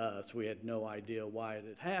shocker to us. We had no idea why it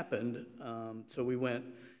had happened. So we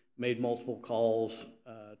made multiple calls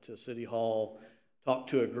to City Hall,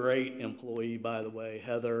 talked to a great employee, by the way,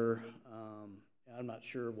 Heather. I'm not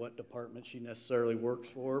sure what department she necessarily works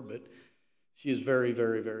for, but she is very,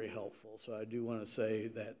 very, very helpful. So I do want to say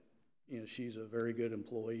that, you know, she's a very good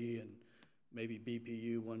employee, and maybe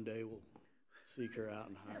BPU one day will seek her out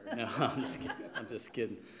and hire her. No, I'm just kidding. I'm just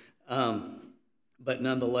kidding. But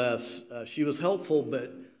nonetheless, she was helpful,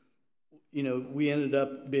 but, you know, we ended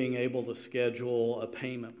up being able to schedule a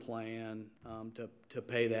payment plan to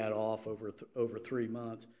pay that off over 3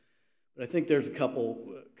 months. But I think there's a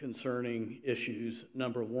couple concerning issues.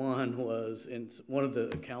 Number one was, and one of the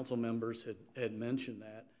council members had mentioned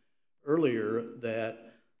that earlier,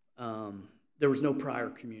 that there was no prior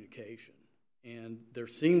communication. And there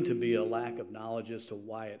seemed to be a lack of knowledge as to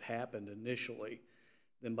why it happened initially.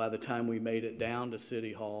 Then by the time we made it down to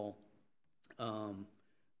City Hall, I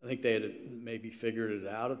think they had maybe figured it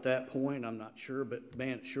out at that point. I'm not sure, but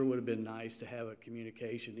man, it sure would have been nice to have a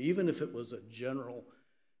communication, even if it was a general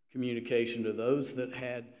communication to those that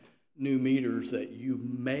had new meters, that you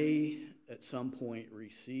may at some point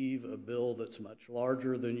receive a bill that's much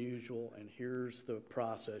larger than usual, and here's the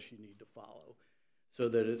process you need to follow, so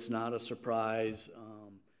that it's not a surprise.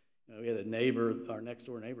 You know, we had a neighbor, our next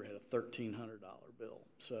door neighbor had a $1,300 bill.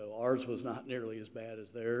 So ours was not nearly as bad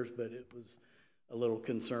as theirs, but it was a little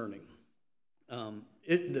concerning.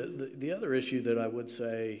 The other issue that I would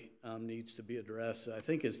say needs to be addressed, I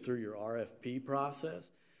think, is through your RFP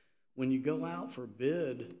process. When you go out for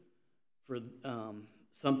bid for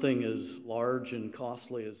something as large and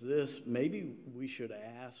costly as this, maybe we should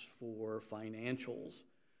ask for financials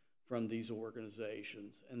from these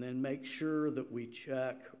organizations, and then make sure that we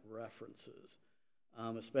check references,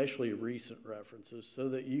 especially recent references, so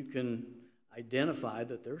that you can identify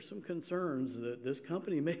that there's some concerns that this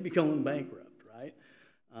company may be going bankrupt, right?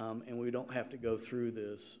 And we don't have to go through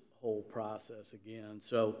this whole process again.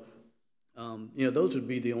 So, you know, those would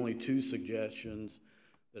be the only 2 suggestions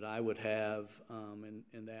that I would have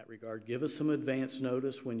in that regard. Give us some advance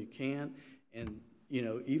notice when you can, and, you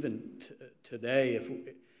know, even today,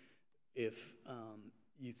 if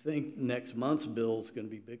you think next month's bill is going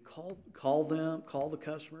to be big, call the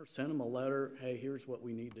customer, send them a letter. Hey, here's what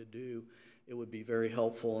we need to do. It would be very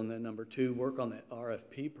helpful. And then number 2, work on that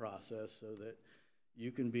RFP process so that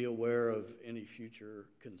you can be aware of any future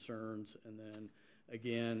concerns. And then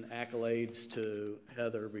again, accolades to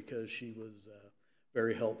Heather, because she was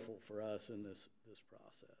very helpful for us in this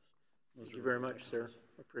process. Thank you very much, sir.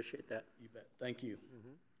 I appreciate that. You bet. Thank you.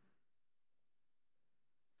 Mm-hmm.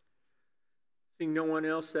 Seeing no one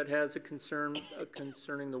else that has a concern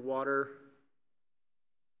concerning the water,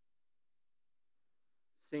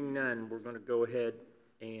 seeing none, we're going to go ahead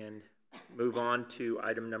and move on to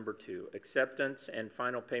item number 2, acceptance and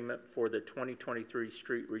final payment for the 2023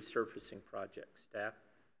 street resurfacing project. Staff.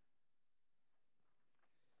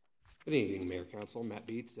 Good evening, Mayor, Council. Matt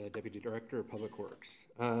Beats, Deputy Director of Public Works.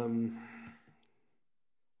 Our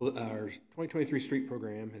 2023 street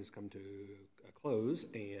program has come to a close,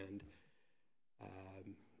 and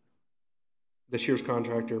this year's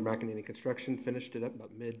contractor, McEnany Construction, finished it up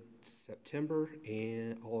about mid-September,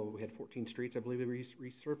 and we had 14 streets, I believe, we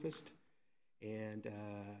resurfaced, and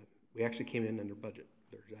we actually came in under budget.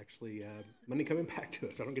 There's actually money coming back to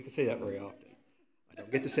us. I don't get to say that very often.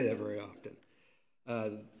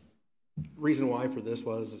 Reason why for this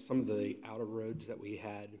was that some of the outer roads that we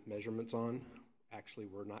had measurements on actually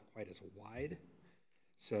were not quite as wide,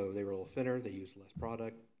 so they were a little thinner. They used less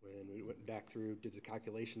product. When we went back through, did the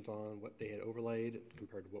calculations on what they had overlaid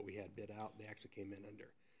compared to what we had bid out, they actually came in under.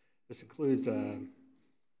 This includes,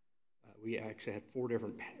 we actually had 4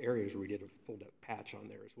 different areas where we did a full depth patch on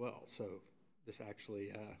there as well. So this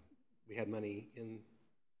actually, we had money in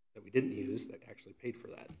that we didn't use that actually paid for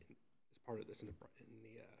that as part of this in the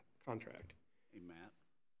contract. Hey, Matt.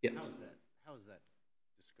 Yes. How is that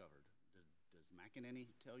discovered? Does McEnany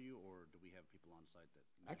tell you, or do we have people on site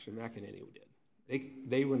that? Actually, McEnany did.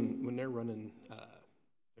 They when they're running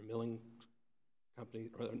their milling company,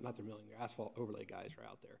 or not their milling, their asphalt overlay guys are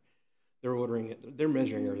out there. They're ordering it. They're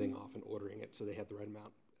measuring everything off and ordering it, so they have the right amount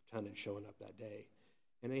of tonnage showing up that day.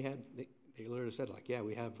 And they literally said like, yeah,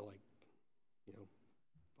 we have like, you know,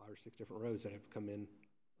 5 or 6 different roads that have come in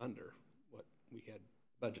under what we had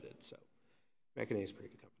budgeted. So McEnany is a pretty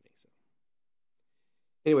good company. So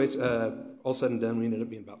anyways, all said and done, we ended up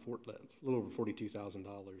being about a little over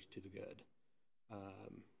 $42,000 to the good.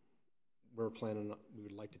 We're planning, we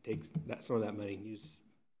would like to take some of that money and use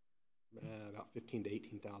about $15,000 to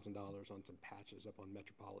 $18,000 on some patches up on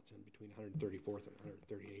Metropolitan between 134th and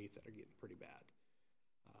 138th that are getting pretty bad.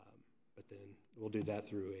 But then we'll do that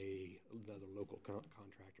through another local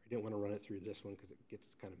contractor. I didn't want to run it through this one because it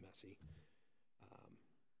gets kind of messy.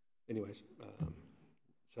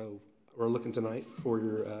 So we're looking tonight for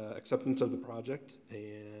your acceptance of the project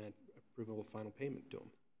and approval of final payment to them.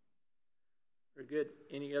 Very good.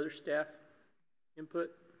 Any other staff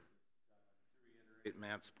input? To reiterate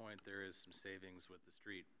Matt's point, there is some savings with the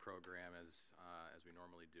street program as we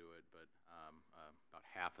normally do it, but about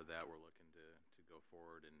half of that we're looking to go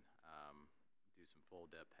forward and do some full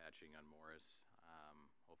depth patching on Morris.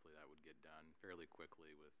 Hopefully that would get done fairly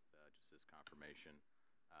quickly with just this confirmation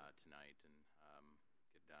tonight and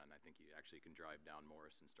get done. I think you actually can drive down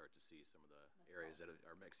Morris and start to see some of the areas that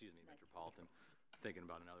are, Metropolitan. Thinking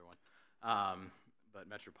about another one. But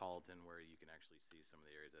Metropolitan, where you can actually see some of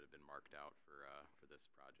the areas that have been marked out for this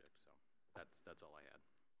project. So that's all I had.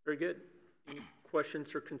 Very good. Any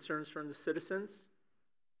questions or concerns from the citizens?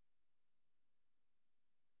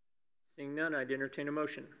 Seeing none, I'd entertain a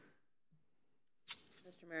motion.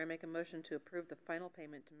 Mr. Mayor, I make a motion to approve the final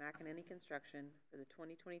payment to McEnany Construction for the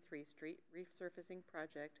 2023 street resurfacing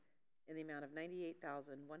project in the amount of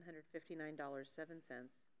 $98,159.07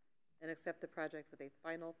 and accept the project with a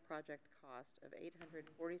final project cost of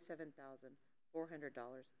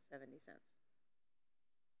 $847,400.70.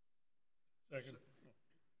 Second.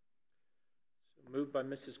 So moved by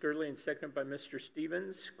Mrs. Gurley and seconded by Mr.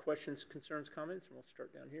 Stevens. Questions, concerns, comments? And we'll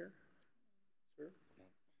start down here. Sir?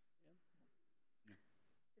 It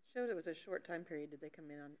showed it was a short time period. Did they come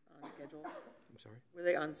in on schedule? I'm sorry? Were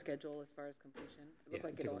they on schedule as far as completion? It looked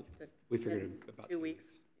like it only took we figured about 2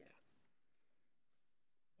 weeks. Yeah.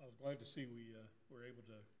 I was glad to see we were able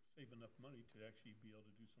to save enough money to actually be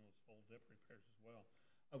able to do some of those full depth repairs as well.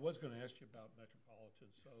 I was going to ask you about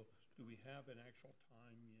Metropolitan. So do we have an actual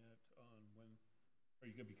time yet on when, are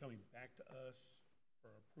you going to be coming back to us for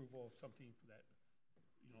approval of something for that,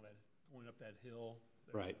 you know, that going up that hill?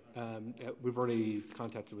 Right. We've already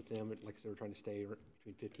contacted with them. Like I said, we're trying to stay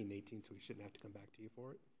between 15 and 18, so we shouldn't have to come back to you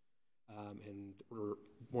for it. And we're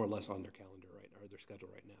more or less on their calendar right now, or their schedule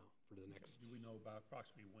right now for the next. Do we know about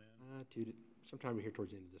approximately when? Sometime here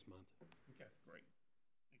towards the end of this month. Okay, great.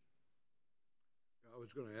 Thank you. I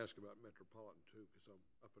was going to ask about Metropolitan too, because I'm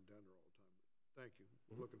up and down there all the time. Thank you.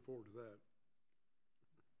 We're looking forward to that.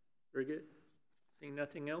 Very good. Seeing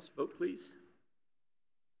nothing else, vote please.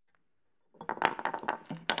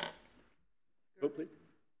 Vote please.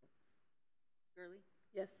 Gurley?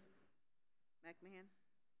 Yes. McMahon?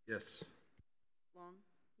 Yes. Long?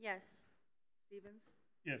 Yes. Stevens?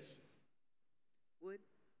 Yes. Wood?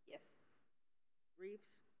 Yes. Reeves?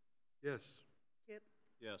 Yes. Kip?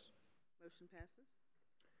 Yes. Motion passes.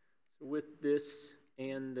 So with this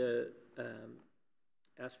and the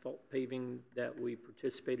asphalt paving that we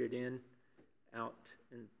participated in out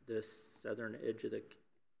in the southern edge of the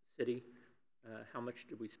city, how much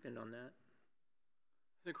did we spend on that?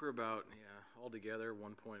 I think we're about, altogether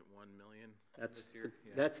 1.1 million this year.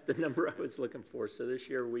 That's the number I was looking for. So this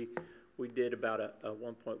year we did about a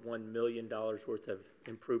 $1.1 million worth of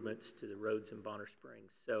improvements to the roads in Bonner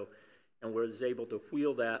Springs. So, and was able to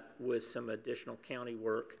wheel that with some additional county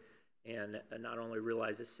work and not only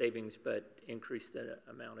realize the savings, but increase the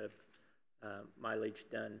amount of mileage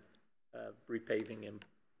done repaving in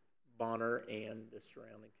Bonner and the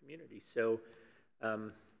surrounding community. So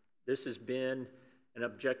this has been an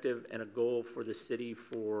objective and a goal for the city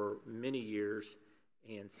for many years,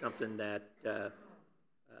 and something that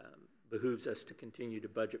behooves us to continue to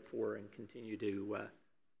budget for and continue to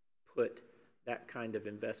put that kind of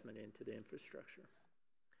investment into the infrastructure.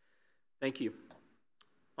 Thank you.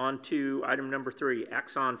 On to item number 3,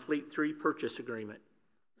 Axon Fleet 3 purchase agreement.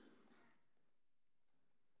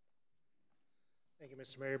 Thank you,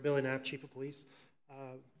 Mr. Mayor. Billy Knapp, Chief of Police.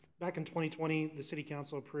 Back in 2020, the City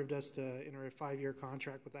Council approved us to enter a 5-year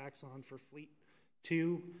contract with Axon for Fleet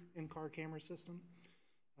 2 in-car camera system.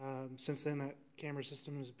 Since then, that camera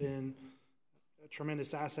system has been a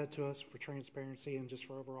tremendous asset to us for transparency and just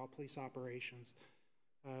for overall police operations.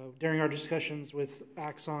 During our discussions with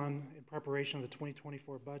Axon in preparation of the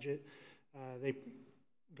 2024 budget, they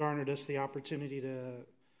garnered us the opportunity to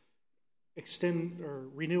extend or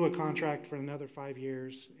renew a contract for another 5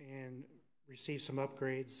 years and receive some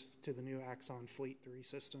upgrades to the new Axon Fleet 3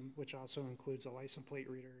 system, which also includes a license plate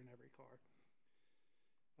reader in every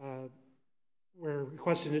car. We're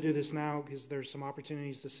requesting to do this now because there's some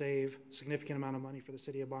opportunities to save a significant amount of money for the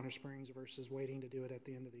city of Bonner Springs versus waiting to do it at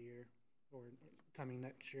the end of the year or coming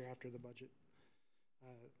next year after the budget.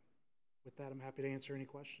 With that, I'm happy to answer any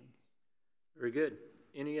questions. Very good.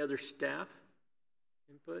 Any other staff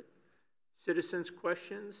input? Citizens'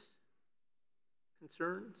 questions,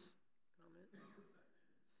 concerns, comments?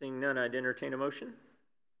 Seeing none, I'd entertain a motion.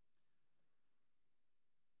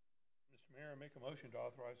 Mr. Mayor, I make a motion to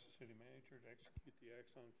authorize the city manager to execute the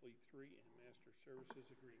Axon Fleet 3 and Master Services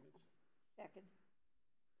Agreements. Second.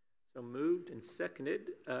 So moved and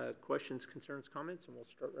seconded. Questions, concerns, comments, and we'll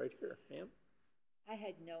start right here. Ma'am? I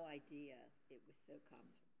had no idea it was so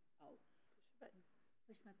common. Oh,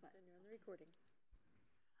 push my button. You're on the recording.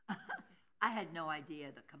 I had no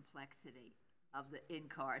idea the complexity of the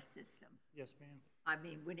in-car system. Yes, ma'am. I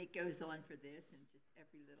mean, when it goes on for this and just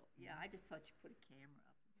every little, I just thought you put a camera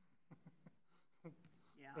up.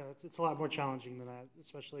 Yeah. It's a lot more challenging than that,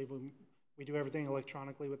 especially when we do everything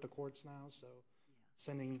electronically with the courts now. So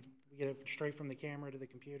we get it straight from the camera to the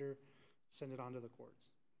computer, send it on to the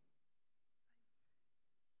courts.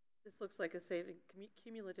 This looks like a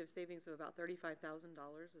cumulative savings of about $35,000.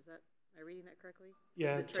 Is that, am I reading that correctly?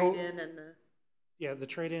 Yeah. The trade-in and the... Yeah, the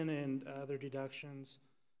trade-in and other deductions.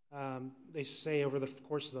 They say over the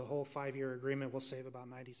course of the whole 5-year agreement, we'll save about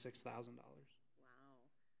 $96,000. Wow.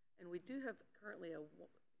 And we do have currently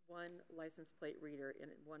one license plate reader in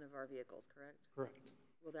one of our vehicles, correct? Correct.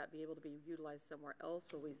 Will that be able to be utilized somewhere else?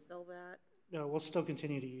 Will we sell that? No, we'll still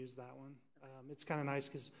continue to use that one. It's kind of nice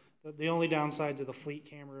because the only downside to the fleet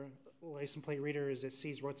camera license plate reader is it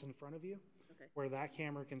sees what's in front of you, where that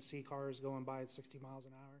camera can see cars going by at 60 miles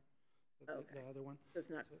an hour. The other one. So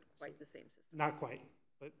it's not quite the same system. Not quite,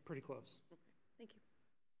 but pretty close. Okay, thank you.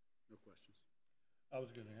 No questions. I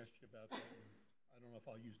was going to ask you about that. I don't know if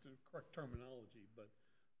I'll use the correct terminology, but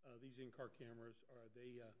these in-car cameras, are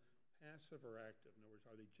they passive or active? In other words,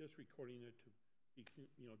 are they just recording it to be,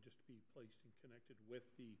 just to be placed and connected with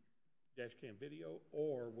the dash cam video,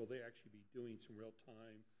 or will they actually be doing some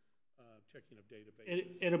real-time checking of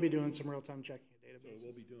databases? It'll be doing some real-time checking of databases.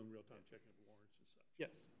 So we'll be doing real-time checking of warrants and such.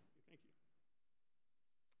 Yes. Thank you.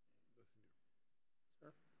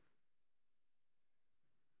 Sir?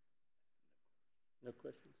 No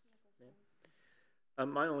questions?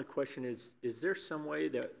 My only question is there some way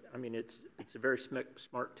that, I mean, it's a very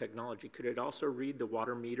smart technology. Could it also read the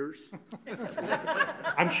water meters?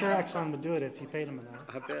 I'm sure Exxon would do it if you paid them enough.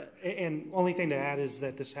 I bet. And only thing to add is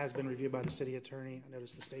that this has been reviewed by the city attorney. I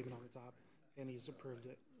noticed the statement on the top, and he's approved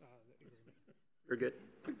it. Very good.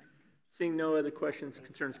 Seeing no other questions,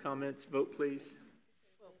 concerns, comments, vote please.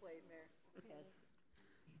 Well played, Mayor. Yes.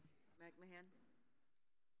 McMahon?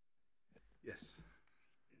 Yes.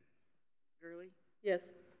 Gurley? Yes.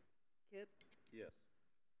 Kipp? Yes.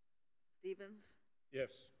 Stevens?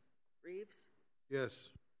 Yes. Reeves? Yes.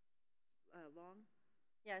 Long?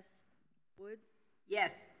 Yes. Wood?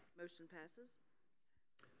 Yes. Motion passes.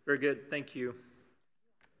 Very good. Thank you.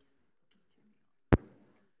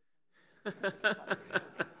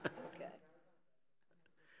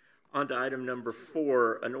 On to item number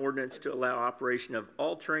 4, an ordinance to allow operation of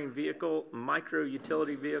all-terrain vehicle,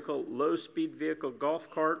 micro-utility vehicle, low-speed vehicle, golf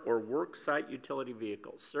cart, or work site utility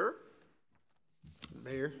vehicles. Sir?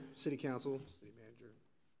 Mayor, City Council, City Manager,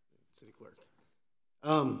 City Clerk.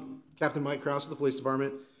 Captain Mike Kraus of the Police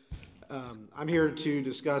Department. I'm here to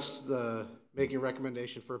discuss making a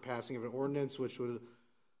recommendation for passing of an ordinance which would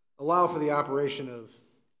allow for the operation of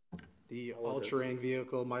the all-terrain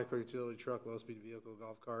vehicle, micro-utility truck, low-speed vehicle,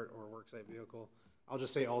 golf cart, or worksite vehicle. I'll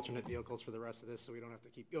just say alternate vehicles for the rest of this so we don't have to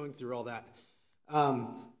keep going through all that.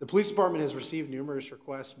 The police department has received numerous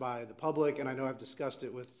requests by the public, and I know I've discussed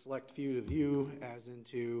it with select few of you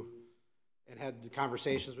and had the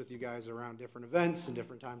conversations with you guys around different events and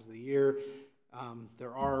different times of the year.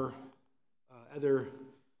 There are other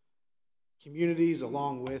communities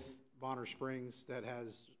along with Bonner Springs that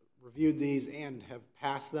has reviewed these and have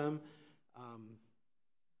passed them.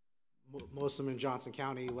 Most of them in Johnson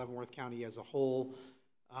County, Leavenworth County as a whole.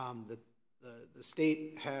 The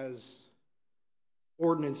state has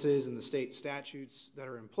ordinances and the state statutes that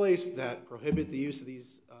are in place that prohibit the use of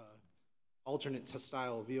these alternate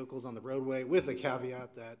style vehicles on the roadway, with a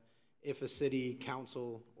caveat that if a city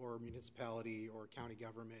council or municipality or county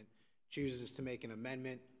government chooses to make an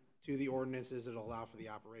amendment to the ordinances, it'll allow for the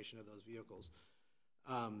operation of those vehicles.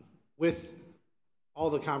 With all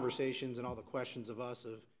the conversations and all the questions of us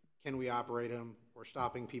of can we operate them or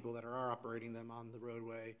stopping people that are operating them on the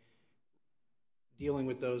roadway, dealing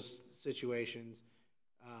with those situations.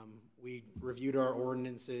 We reviewed our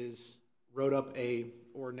ordinances, wrote up a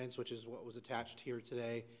ordinance, which is what was attached here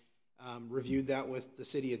today, reviewed that with the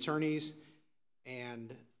city attorneys,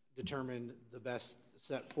 and determined the best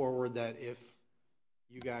set forward that if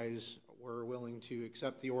you guys were willing to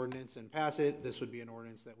accept the ordinance and pass it, this would be an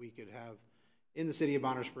ordinance that we could have in the city of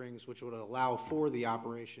Bonner Springs, which would allow for the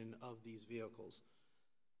operation of these vehicles.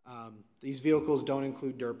 These vehicles don't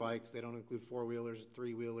include dirt bikes. They don't include four-wheelers,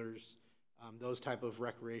 three-wheelers, those type of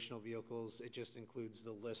recreational vehicles. It just includes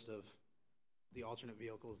the list of the alternate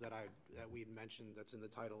vehicles that we mentioned that's in the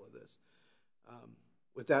title of this.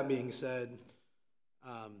 With that being said,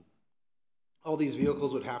 all these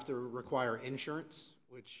vehicles would have to require insurance,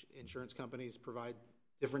 which insurance companies provide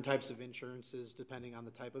different types of insurances depending on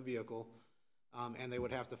the type of vehicle, and they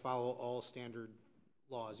would have to follow all standard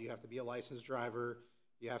laws. You have to be a licensed driver.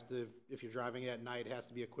 You have to, if you're driving it at night, it has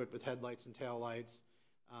to be equipped with headlights and taillights.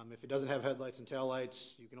 If it doesn't have headlights and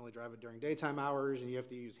taillights, you can only drive it during daytime hours, and you have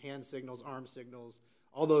to use hand signals, arm signals.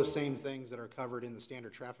 All those same things that are covered in the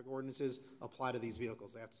standard traffic ordinances apply to these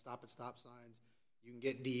vehicles. They have to stop at stop signs. You can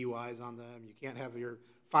get DUIs on them. You can't have your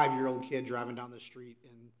 5-year-old kid driving down the street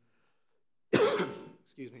and,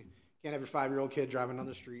 excuse me, can't have your 5-year-old kid driving down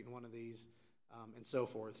the street in one of these, and so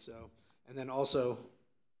forth. So, and then also,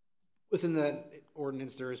 within that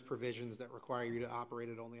ordinance, there is provisions that require you to operate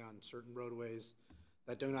it only on certain roadways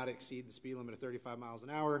that do not exceed the speed limit of 35 miles an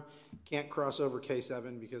hour. Can't cross over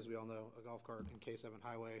K7 because we all know a golf cart and K7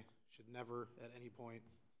 highway should never at any point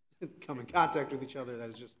come in contact with each other. That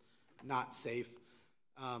is just not safe.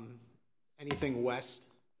 Anything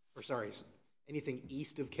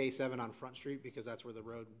east of K7 on Front Street, because that's where the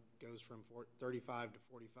road goes from 35 to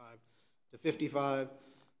 45 to 55.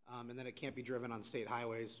 And then it can't be driven on state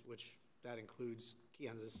highways, which that includes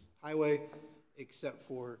Kansas Highway, except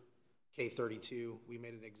for K32. We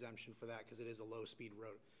made an exemption for that because it is a low-speed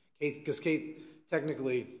road.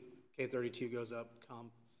 Technically, K32 goes up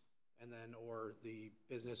Kump and then or the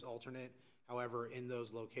business alternate. However, in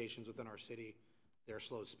those locations within our city, they're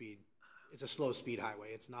slow speed. It's a slow speed highway.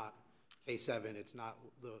 It's not K7. It's not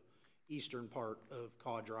the eastern part of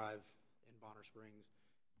Caw Drive in Bonner Springs.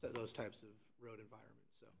 Those types of road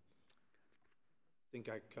environments. So I think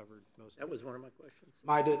I covered most. That was one of my questions.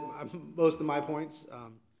 Most of my points.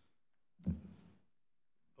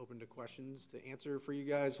 Open to questions to answer for you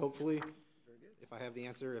guys, hopefully. Very good. If I have the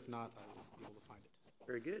answer, if not, I will be able to find it.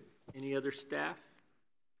 Very good. Any other staff?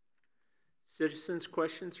 Citizens'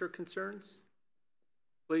 questions or concerns?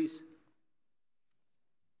 Please.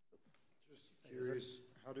 Just curious,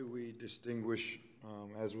 how do we distinguish,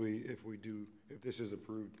 if this is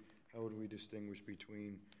approved, how would we distinguish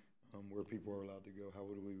between where people are allowed to go? How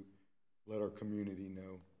would we let our community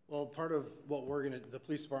know? Well, part of what the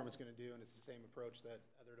police department's gonna do, and it's the same approach that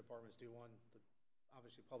other departments do,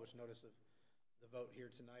 obviously publish notice of the vote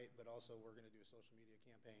here tonight, but also we're gonna do a social media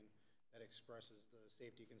campaign that expresses the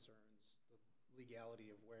safety concerns, the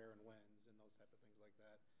legality of where and whens, and those type of things like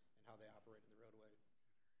that, and how they operate in the roadway.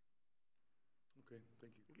 Okay,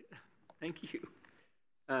 thank you. Thank you.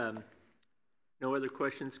 No other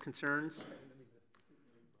questions, concerns?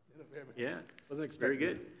 Yeah. Wasn't expecting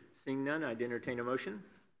Very good. Seeing none, I'd entertain a motion.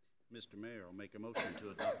 Mr. Mayor, I'll make a motion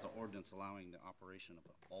to adopt the ordinance allowing the operation of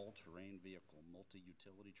an all-terrain vehicle,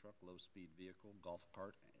 multi-utility truck, low-speed vehicle, golf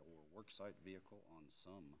cart, or worksite vehicle on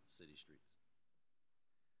some city streets.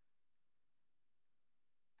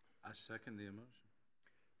 I second the motion.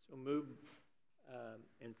 So moved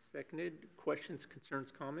and seconded. Questions, concerns,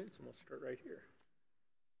 comments, and we'll start right here.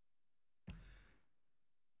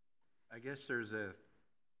 I guess there's a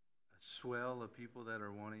swell of people that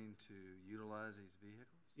are wanting to utilize these vehicles.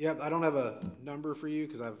 Yeah, I don't have a number for you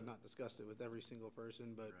because I've not discussed it with every single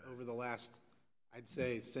person, but over the last, I'd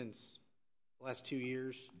say since the last 2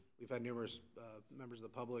 years, we've had numerous members of the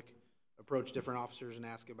public approach different officers and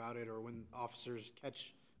ask about it, or when officers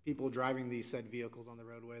catch people driving these said vehicles on the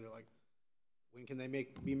roadway, they're like, when can they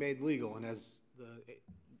be made legal? And as the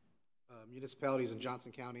municipalities in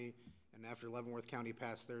Johnson County and after Leavenworth County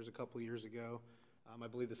passed theirs a couple of years ago, I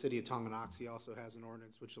believe the city of Tonganoxie also has an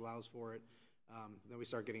ordinance which allows for it. Then we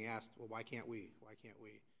start getting asked, well, why can't we? Why can't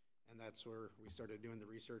we? And that's where we started doing the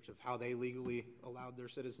research of how they legally allowed their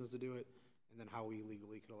citizens to do it, and then how we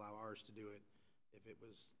legally could allow ours to do it if it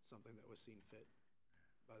was something that was seen fit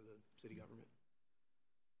by the city government.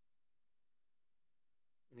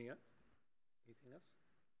 Anything else?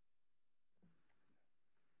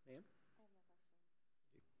 Ma'am?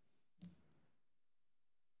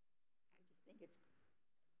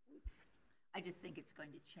 I just think it's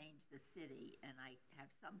going to change the city, and I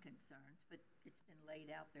have some concerns, but it's been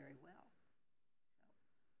laid out very well.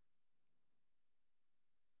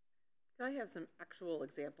 Can I have some actual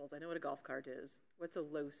examples? I know what a golf cart is. What's a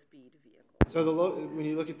low-speed vehicle? So when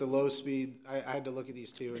you look at the low speed, I had to look at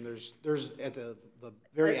these two, and there's at the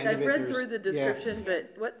very end of it. I've read through the description,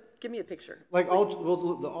 but give me a picture. Like the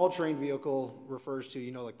all-terrain vehicle refers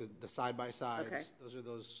to, like the side-by-sides. Okay. Those are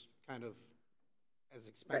those kind of as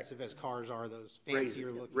expensive as cars are, those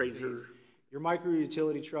fancier looking things. Your micro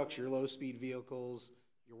utility trucks, your low-speed vehicles,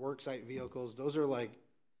 your worksite vehicles, those are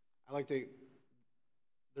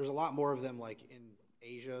there's a lot more of them like in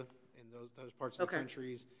Asia, in those parts of the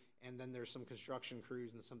countries. And then there's some construction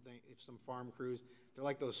crews and some farm crews. They're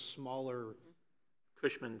like those smaller.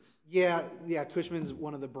 Cushman's. Yeah, Cushman's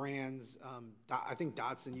one of the brands. I think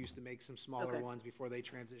Datsun used to make some smaller ones before they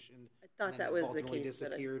transitioned. I thought that was the case.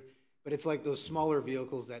 Disappeared. But it's like those smaller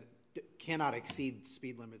vehicles that cannot exceed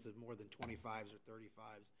speed limits of more than 25s or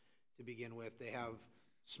 35s to begin with. They have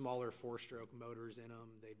smaller four-stroke motors in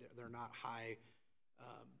them. They're not high.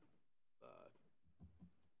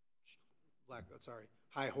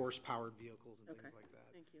 High horsepowered vehicles and things like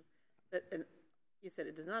that. Thank you. And you said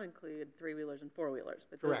it does not include three-wheelers and four-wheelers,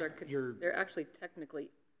 but Correct. They're actually technically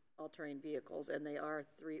all-terrain vehicles, and they are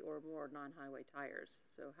 3 or more non-highway tires.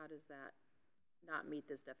 So how does that not meet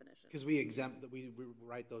this definition? Because we exempt that we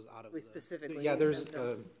write those out of. We specifically. Yeah, there's.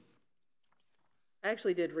 I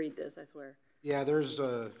actually did read this. I swear. Yeah, there's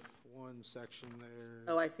one section there.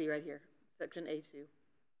 Oh, I see right here, section A2.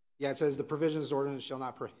 Yeah, it says the provisions of this ordinance shall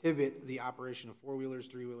not prohibit the operation of four-wheelers,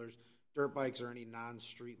 three-wheelers, dirt bikes, or any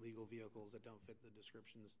non-street legal vehicles that don't fit the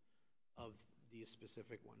descriptions of these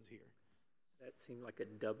specific ones here. That seemed like a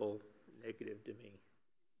double negative to me.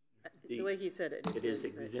 The way he said it. It is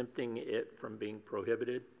exempting it from being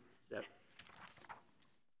prohibited. Hang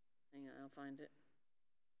on, I'll find it.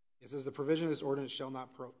 It says the provision of this ordinance shall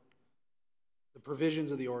not the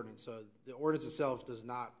provisions of the ordinance. So the ordinance itself does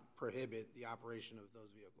not prohibit the operation of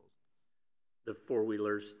those vehicles. The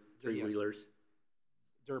four-wheelers, three-wheelers. Yes.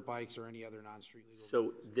 Dirt bikes or any other non-street legal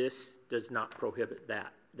vehicles. This does not prohibit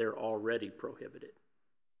that. They're already prohibited.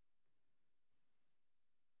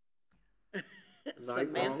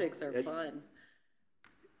 Semantics are fun.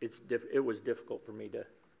 It was difficult for me to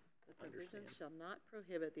provisions shall not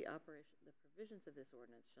prohibit the operation. The provisions of this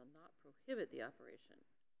ordinance shall not prohibit the operation.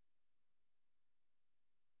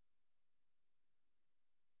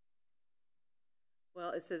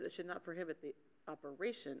 Well, it says it should not prohibit the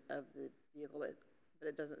operation of the vehicle, but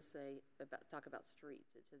it doesn't say talk about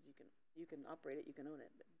streets. It says you can operate it, you can own it,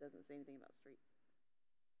 but it doesn't say anything about streets.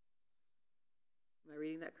 Am I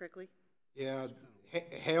reading that correctly? Yeah,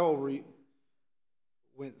 Hale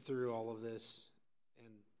went through all of this,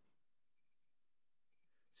 and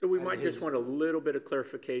so we might just want a little bit of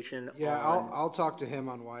clarification. Yeah, I'll talk to him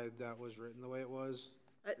on why that was written the way it was.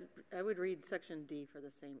 I would read section D for the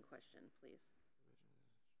same question, please.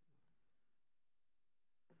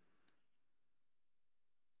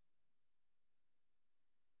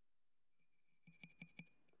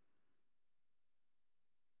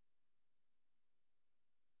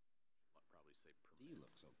 D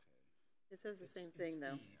looks okay. It says the same thing,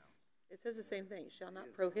 though. It says the same thing. Shall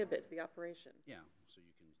not prohibit the operation. Yeah, so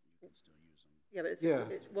you can still use them. Yeah,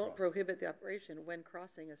 but it won't prohibit the operation when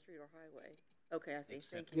crossing a street or highway. Okay, I see.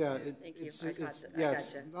 Thank you. Yeah, Thank you.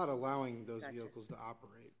 It's not allowing those vehicles to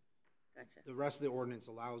operate. Gotcha. The rest of the ordinance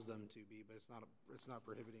allows them to be, but it's not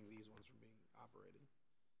prohibiting these ones from being operated.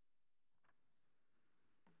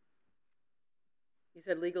 You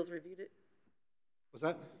said legal's reviewed it? What's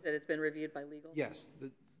that? You said it's been reviewed by legal? Yes.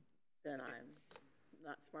 Then I'm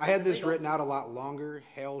not smart. I had this written out a lot longer.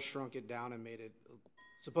 Hale shrunk it down and made it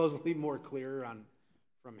supposedly more clear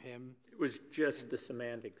from him. It was just the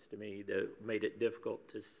semantics to me that made it difficult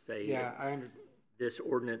to say. Yeah, this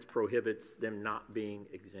ordinance prohibits them not being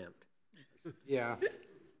exempt. Yeah.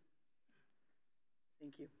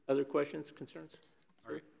 Thank you. Other questions, concerns?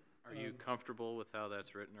 Are you comfortable with how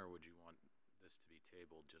that's written, or would you want this to be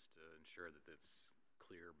tabled just to ensure that it's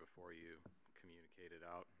clear before you communicate it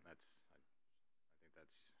out? I think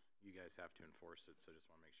that's, you guys have to enforce it, so I just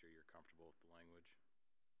want to make sure you're comfortable with the language.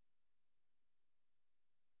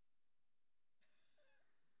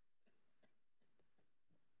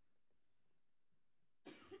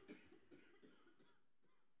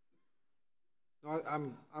 No,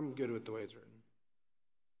 I'm good with the way it's written.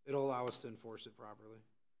 It'll allow us to enforce it properly.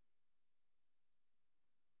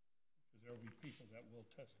 There will be people that will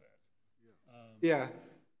test that. Yeah.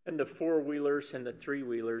 And the four-wheelers and the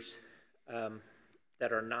three-wheelers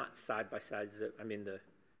that are not side-by-sides,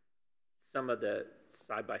 some of the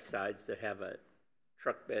side-by-sides that have a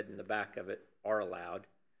truck bed in the back of it are allowed.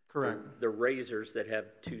 Correct. The razors that have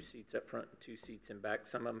 2 seats up front and 2 seats in back,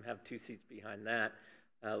 some of them have 2 seats behind that,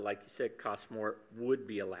 like you said, cost more, would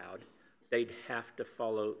be allowed, they'd have to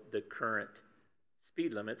follow the current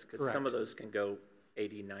speed limits, because some of Correct. those can go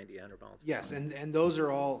 80, 90, 100 miles. Yes, and those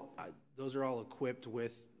are all equipped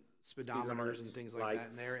with speedometers limits, and things like that in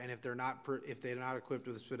lights. there. And if they're not equipped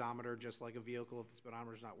with a speedometer, just like a vehicle, if the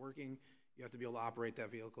speedometer's not working, you have to be able to operate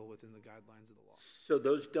that vehicle within the guidelines of the law. So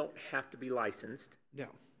those don't have to be licensed. No,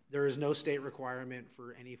 there is no state requirement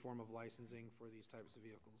for any form of licensing for these types of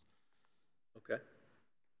vehicles. Okay,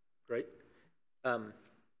 great.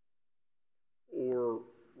 Or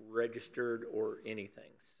registered or anything,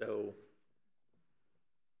 so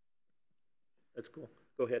that's cool.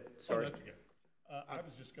 Go ahead, sorry. Oh, that's okay. I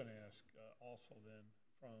was just gonna ask, also then,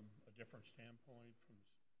 from a different standpoint,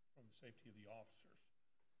 from the safety of the officers.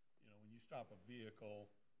 You know, when you stop a vehicle,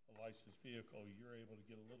 a licensed vehicle, you're able to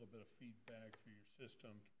get a little bit of feedback through your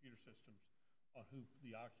system, computer systems, on who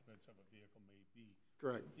the occupants of a vehicle may be.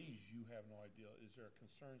 Correct. With these, you have no idea. Is there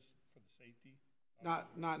concerns for the safety?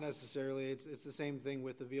 Not necessarily. It's the same thing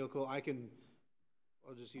with the vehicle.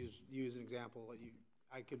 I'll just use you as an example.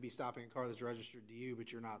 I could be stopping a car that's registered to you,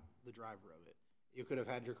 but you're not the driver of it. You could have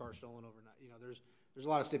had your car stolen overnight. You know, there's a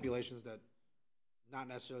lot of stipulations that not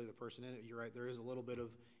necessarily the person in it. You're right. There is a little bit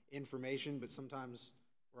of information, but sometimes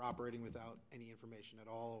we're operating without any information at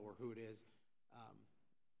all or who it is.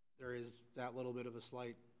 There is that little bit of a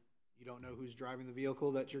slight, you don't know who's driving the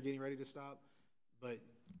vehicle that you're getting ready to stop, but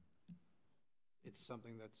it's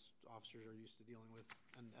something that's officers are used to dealing with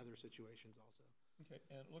in other situations also. Okay,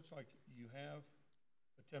 and it looks like you have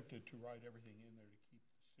attempted to write everything in there to keep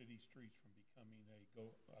the city streets from becoming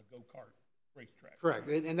a go-kart racetrack. Correct,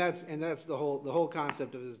 and that's the whole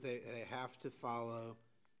concept of it is they have to follow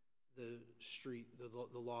the street,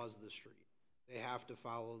 the laws of the street. They have to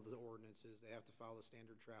follow the ordinances. They have to follow the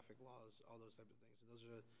standard traffic laws, all those type of things. And those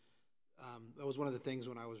are that was one of the things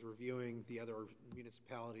when I was reviewing the other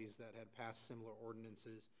municipalities that had passed similar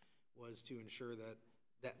ordinances, was to ensure that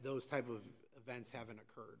those type of events haven't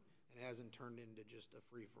occurred and it hasn't turned into just a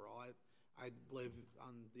free-for-all. I live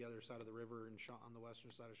on the other side of the river on the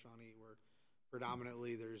western side of Shawnee, where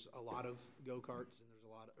predominantly there's a lot of go-karts and there's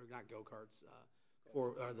a lot of, or not go-karts,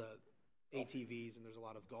 the ATVs, and there's a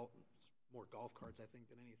lot of more golf carts, I think,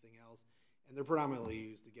 than anything else. And they're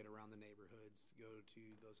predominantly used to get around the neighborhoods, to go to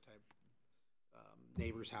those type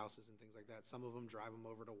neighbors' houses and things like that. Some of them drive them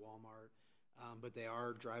over to Walmart, but they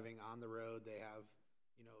are driving on the road. They have,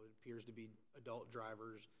 it appears to be adult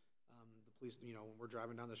drivers. The police, when we're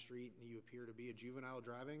driving down the street and you appear to be a juvenile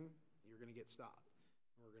driving, you're going to get stopped.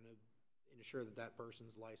 We're going to ensure that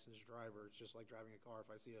person's licensed driver. It's just like driving a car. If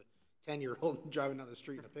I see a 10-year-old driving down the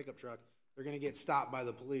street in a pickup truck, they're going to get stopped by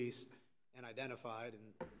the police and identified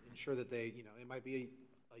and ensure that they, it might be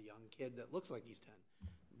a young kid that looks like he's 10.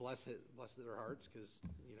 Bless their hearts, because,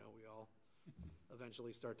 we all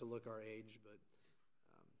eventually start to look our age, but,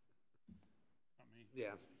 Not me.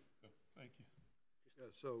 yeah. Thank you. Yeah,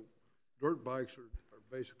 so dirt bikes are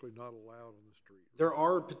basically not allowed on the street. There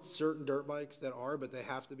are certain dirt bikes that are, but they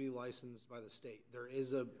have to be licensed by the state. There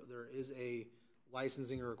is a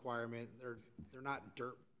licensing requirement. They're not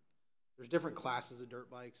dirt. There's different classes of dirt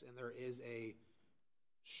bikes, and there is a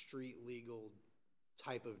street legal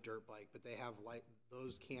type of dirt bike, but they have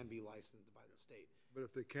those can be licensed by the state. But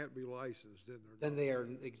if they can't be licensed, then They are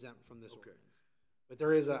exempt from this ordinance. But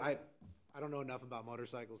there is I don't know enough about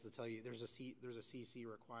motorcycles to tell you there's a CC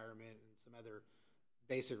requirement and some other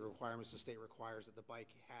basic requirements the state requires that the bike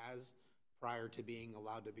has prior to being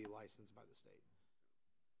allowed to be licensed by the state.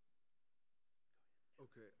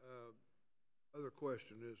 Okay, other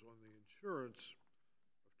question is on the insurance.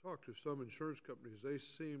 I've talked to some insurance companies. They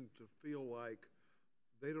seem to feel like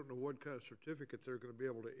they don't know what kind of certificate they're going to be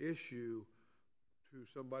able to issue to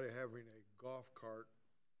somebody having a golf cart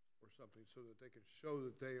or something so that they can show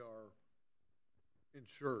that they are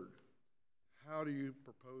insured. How do you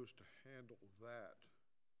propose to handle that?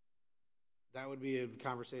 That would be a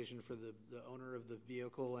conversation for the owner of the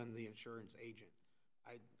vehicle and the insurance agent.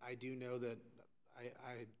 I do know that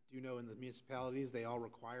I do know in the municipalities they all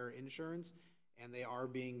require insurance, and they are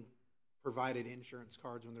being provided insurance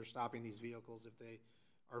cards when they're stopping these vehicles if they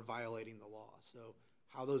are violating the law. So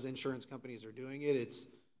how those insurance companies are doing it, it's,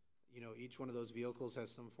 each one of those vehicles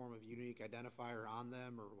has some form of unique identifier on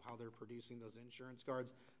them, or how they're producing those insurance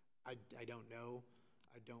cards. I don't know.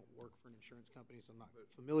 I don't work for an insurance company, so I'm not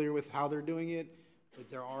familiar with how they're doing it, but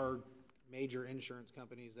there are major insurance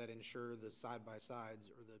companies that insure the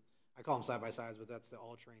side-by-sides, or I call them side-by-sides, but that's the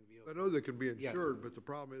all-terrain vehicle. I know they can be insured, Yeah. but the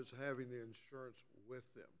problem is having the insurance with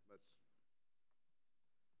them.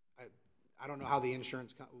 I don't know how the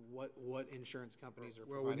insurance what insurance companies are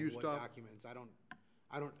Well, when providing you what stop- documents.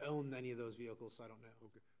 I don't own any of those vehicles, so I don't know.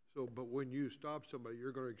 Okay, so, but when you stop somebody,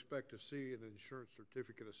 you're gonna expect to see an insurance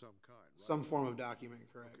certificate of some kind, right? Some form of document,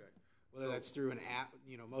 correct? Okay. Whether So- that's through an app,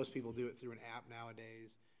 most people do it through an app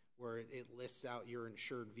nowadays, where it lists out your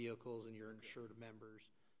insured vehicles and your insured members.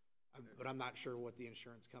 But I'm not sure what the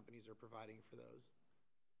insurance companies are providing for those.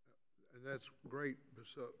 And that's great, but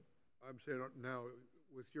so, I'm saying now,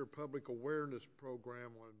 with your public awareness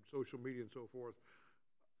program on social media and so forth,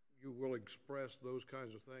 you will express those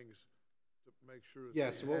kinds of things to make sure that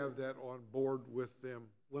Yes, they well- have that on board with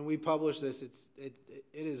them. When we publish this, it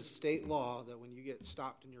is state law that when you get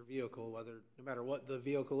stopped in your vehicle, no matter what the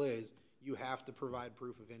vehicle is, you have to provide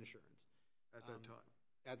proof of insurance. At that time.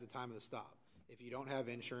 At the time of the stop. If you don't have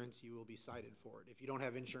insurance, you will be cited for it. If you don't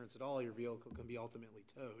have insurance at all, your vehicle can be ultimately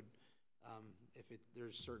towed, if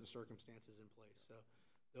there's certain circumstances in place. So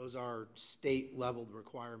those are state-leveled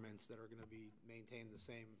requirements that are gonna be maintained the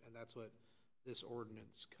same, and that's what this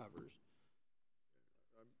ordinance covers.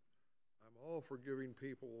 I'm all for giving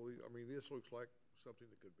people, I mean, this looks like something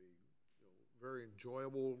that could be, very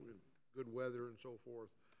enjoyable in good weather and so forth.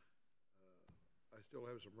 I still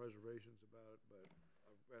have some reservations about it, but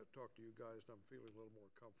I've talked to you guys and I'm feeling a little more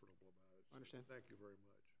comfortable about it. So Understand. thank you very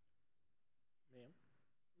much. Ma'am?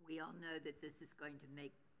 We all know that this is going to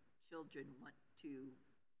make children the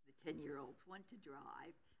 10-year-olds want to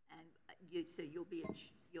drive, and so you'll be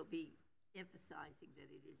emphasizing that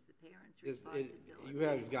it is the parents' responsibility. You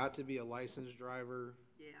have got to be a licensed driver.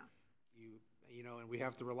 Yeah. And we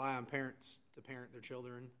have to rely on parents to parent their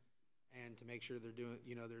children and to make sure they're doing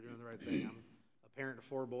the right thing. I'm a parent of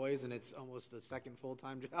 4 boys, and it's almost a second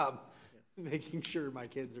full-time job, making sure my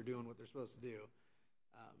kids are doing what they're supposed to do.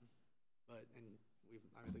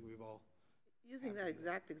 I think we've all. Using that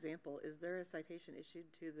exact example, is there a citation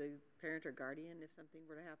issued to the parent or guardian if something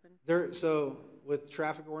were to happen? So with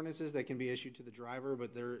traffic ordinances, they can be issued to the driver,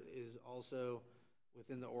 but there is also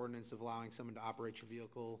within the ordinance of allowing someone to operate your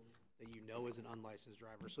vehicle that is an unlicensed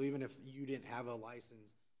driver. So even if you didn't have a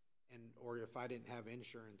license or if I didn't have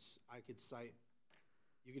insurance,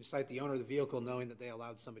 you could cite the owner of the vehicle knowing that they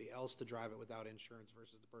allowed somebody else to drive it without insurance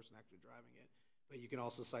versus the person actually driving it. But you can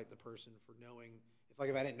also cite the person for knowing, if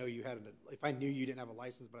I didn't know if I knew you didn't have a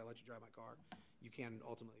license but I let you drive my car, you can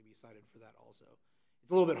ultimately be cited for that also.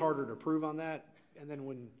 It's a little bit harder to prove on that. And then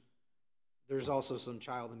when there's also some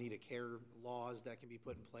child in need of care laws that can be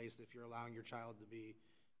put in place if you're allowing your child to be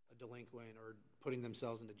a delinquent or putting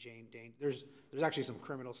themselves into danger. There's actually some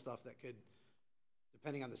criminal stuff that could,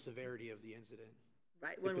 depending on the severity of the incident.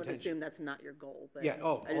 Right, one would assume that's not your goal, but yeah.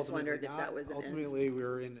 I just wondered if that was an end. Ultimately, we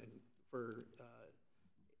were in for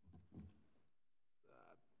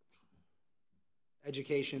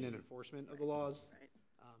education and enforcement of the laws,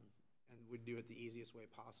 and we'd do it the easiest way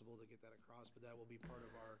possible to get that across. But that will be part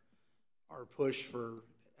of our push for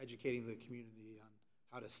educating the community on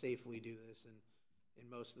how to safely do this. And in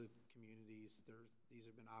most of the communities, these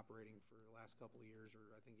have been operating for the last couple of years, or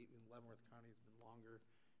I think even Leavenworth County has been longer,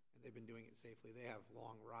 and they've been doing it safely. They have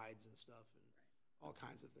long rides and stuff and all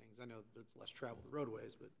kinds of things. I know there's less traveled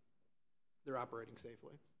roadways, but they're operating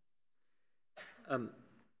safely.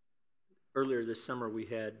 Earlier this summer, we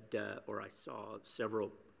had, or I saw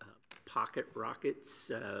several pocket rockets,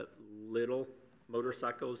 little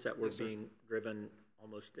motorcycles that were being driven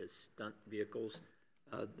almost as stunt vehicles.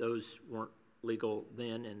 Those weren't legal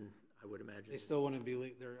then, and I would imagine they still wouldn't be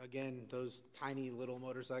legal. They're, again, those tiny little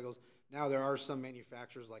motorcycles. Now there are some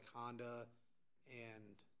manufacturers like Honda, and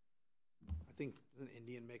I think doesn't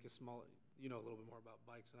Indian make a smaller? You know a little bit more about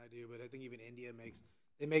bikes than I do, but I think even India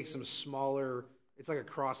makes some smaller. It's like a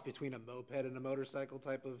cross between a moped and a motorcycle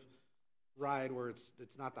type of ride, where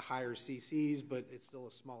it's not the higher CCs, but it's still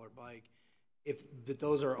a smaller bike.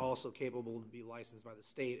 Those are also capable to be licensed by the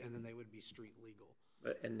state, and then they would be street legal.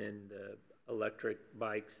 And then the electric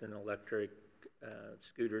bikes and electric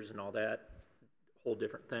scooters and all that, whole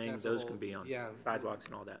different thing. Those can be on sidewalks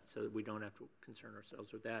and all that, so we don't have to concern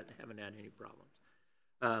ourselves with that. Haven't had any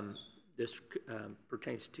problems. This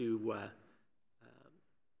pertains to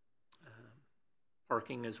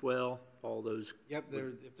parking as well. All those. Yep,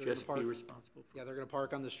 if they're just park, be responsible for. Yeah, they're going to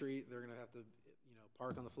park on the street. They're going to have to,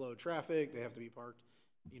 park on the flow of traffic. They have to be parked.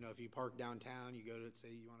 If you park downtown, you go to, say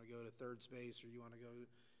you want to go to Third Space, or you want to go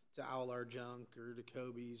to Owlar Junk or to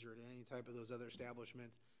Kobe's or to any type of those other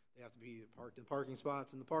establishments. They have to be parked in parking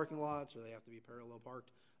spots in the parking lots, or they have to be parallel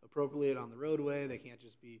parked appropriate on the roadway. They can't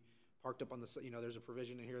just be parked up on the, there's a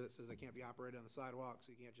provision in here that says they can't be operated on the sidewalk,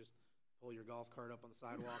 so you can't just pull your golf cart up on the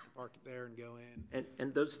sidewalk and park it there and go in.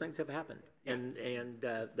 And those things have happened. And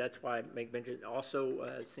that's why I make mention,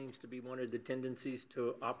 also seems to be one of the tendencies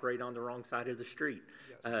to operate on the wrong side of the street.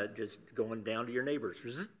 Yes. Just going down to your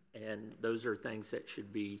neighbors. And those are things that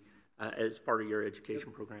should be as part of your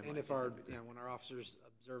education program. And if our, when our officers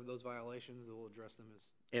observe those violations, they'll address them as.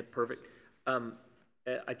 Yeah, perfect.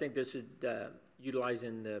 I think this would,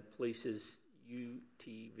 utilizing the police's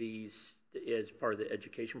UTVs as part of the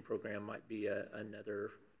education program might be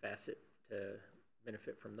another facet to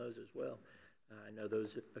benefit from those as well. I know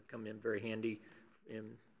those have come in very handy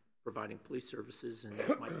in providing police services, and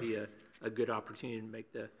that might be a good opportunity to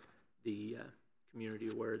make the community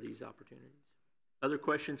aware of these opportunities. Other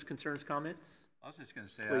questions, concerns, comments? I was just going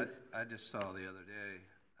to say, Please. I just saw the other day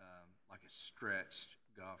like a stretched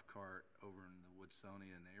golf cart over in the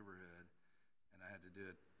Woodsonia neighborhood, and I had to do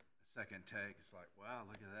a second take. It's like, wow,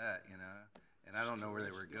 look at that, and I don't know where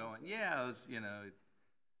they were going. Yeah, it was,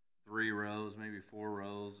 3 rows, maybe 4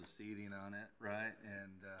 rows of seating on it, right?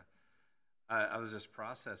 And I was just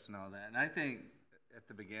processing all that. And I think at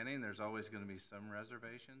the beginning, there's always going to be some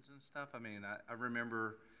reservations and stuff. I mean, I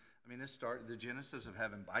remember, this started the genesis of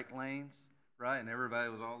having bike lanes, right? And everybody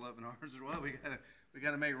was all up in arms. Well, we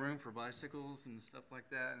got to make room for bicycles and stuff like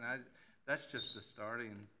that. And that's just the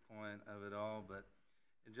starting point of it all. But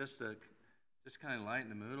just to kind of lighten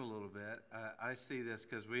the mood a little bit, I see this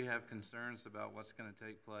because we have concerns about what's going to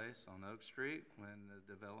take place on Oak Street when the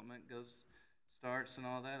development starts and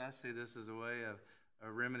all that. I see this as a way of a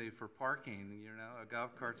remedy for parking. A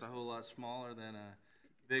golf cart's a whole lot smaller than a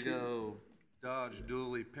big old Dodge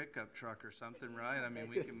dually pickup truck or something, right?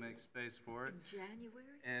 We can make space for it. In January?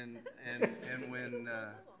 And when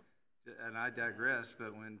and I digress,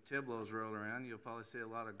 but when Tiblos roll around, you'll probably see a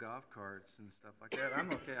lot of golf carts and stuff like that.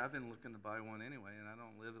 I'm okay. I've been looking to buy one anyway, and I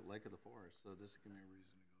don't live at Lake of the Forest, so this give me a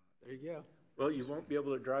reason to go out. There you go. Well, you won't be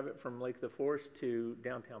able to drive it from Lake of the Forest to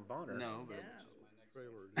downtown Bonner. No, but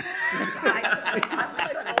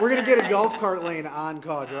we're going to get a golf cart lane on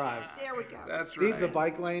Caw Drive. There we go. That's See, right. the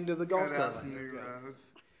bike lane to the golf cart lane.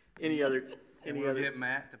 Any other? We'll get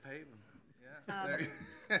Matt to pave them. Yeah.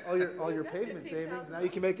 All your pavement savings. Now you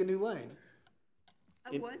can make a new lane.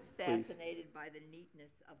 I was fascinated by the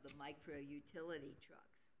neatness of the micro utility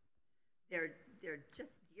trucks. They're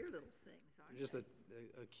just dear little things, aren't Just they?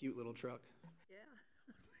 a cute little truck. Yeah.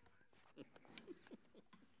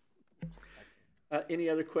 Any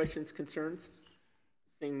other questions, concerns?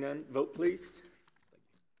 Seeing none, vote please.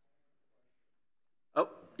 Oh,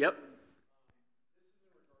 yep.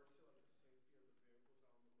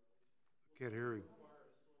 Can't hear you.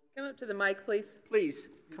 Come up to the mic, please. Please,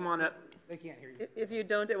 come on up. They can't hear you. If you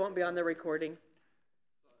don't, it won't be on the recording.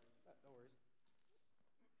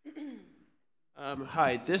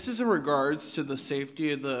 Hi, this is in regards to the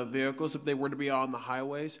safety of the vehicles if they were to be on the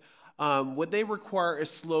highways. Would they require a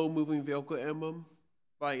slow-moving vehicle emblem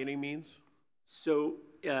by any means? So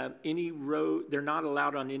any road, they're not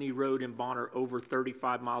allowed on any road in Bonner over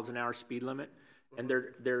 35 miles an hour speed limit, and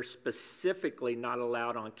they're specifically not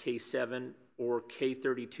allowed on K7 or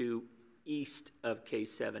K32 east of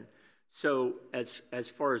K7. So as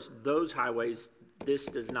far as those highways, this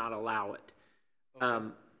does not allow it.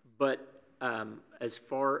 Okay. But as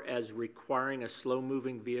far as requiring a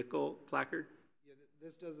slow-moving vehicle placard? Yeah,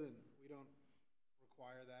 this doesn't, we don't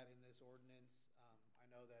require that in this ordinance. I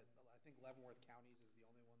know that, I think Leavenworth Counties is the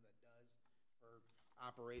only one that does for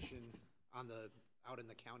operation out in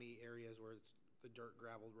the county areas where it's the dirt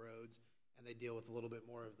gravel roads, and they deal with a little bit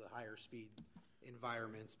more of the higher speed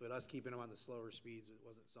environments, but us keeping them on the slower speeds, it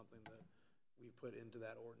wasn't something that we put into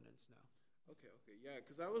that ordinance, no. Okay, yeah,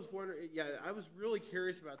 because I was wondering, I was really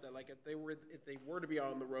curious about that. Like, if they were to be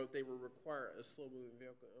on the road, they would require a slow-moving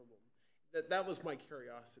vehicle emblem. That was my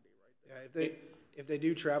curiosity, right there. Yeah, if they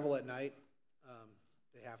do travel at night,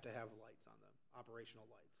 they have to have lights on them, operational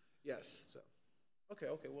lights. Yes. So. Okay.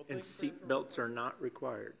 Well, and seat belts are not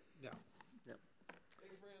required. No. No.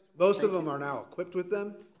 Most of them are now equipped with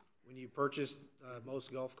them. When you purchase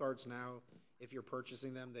most golf carts now, if you're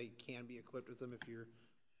purchasing them, they can be equipped with them if you're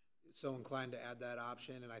so inclined to add that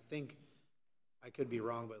option. And I think, I could be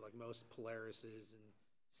wrong, but like most Polaris's and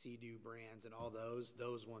Sea-Doo brands and all those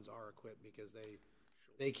ones are equipped because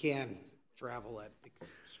they can travel at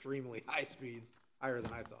extremely high speeds, higher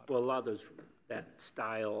than I thought. Well, a lot of that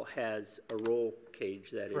style has a roll cage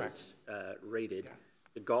that Correct. is rated. Yeah.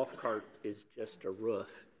 The golf cart is just a roof.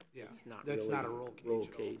 Yeah, it's not that's really not a roll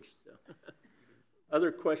cage. So.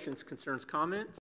 Other questions, concerns, comments?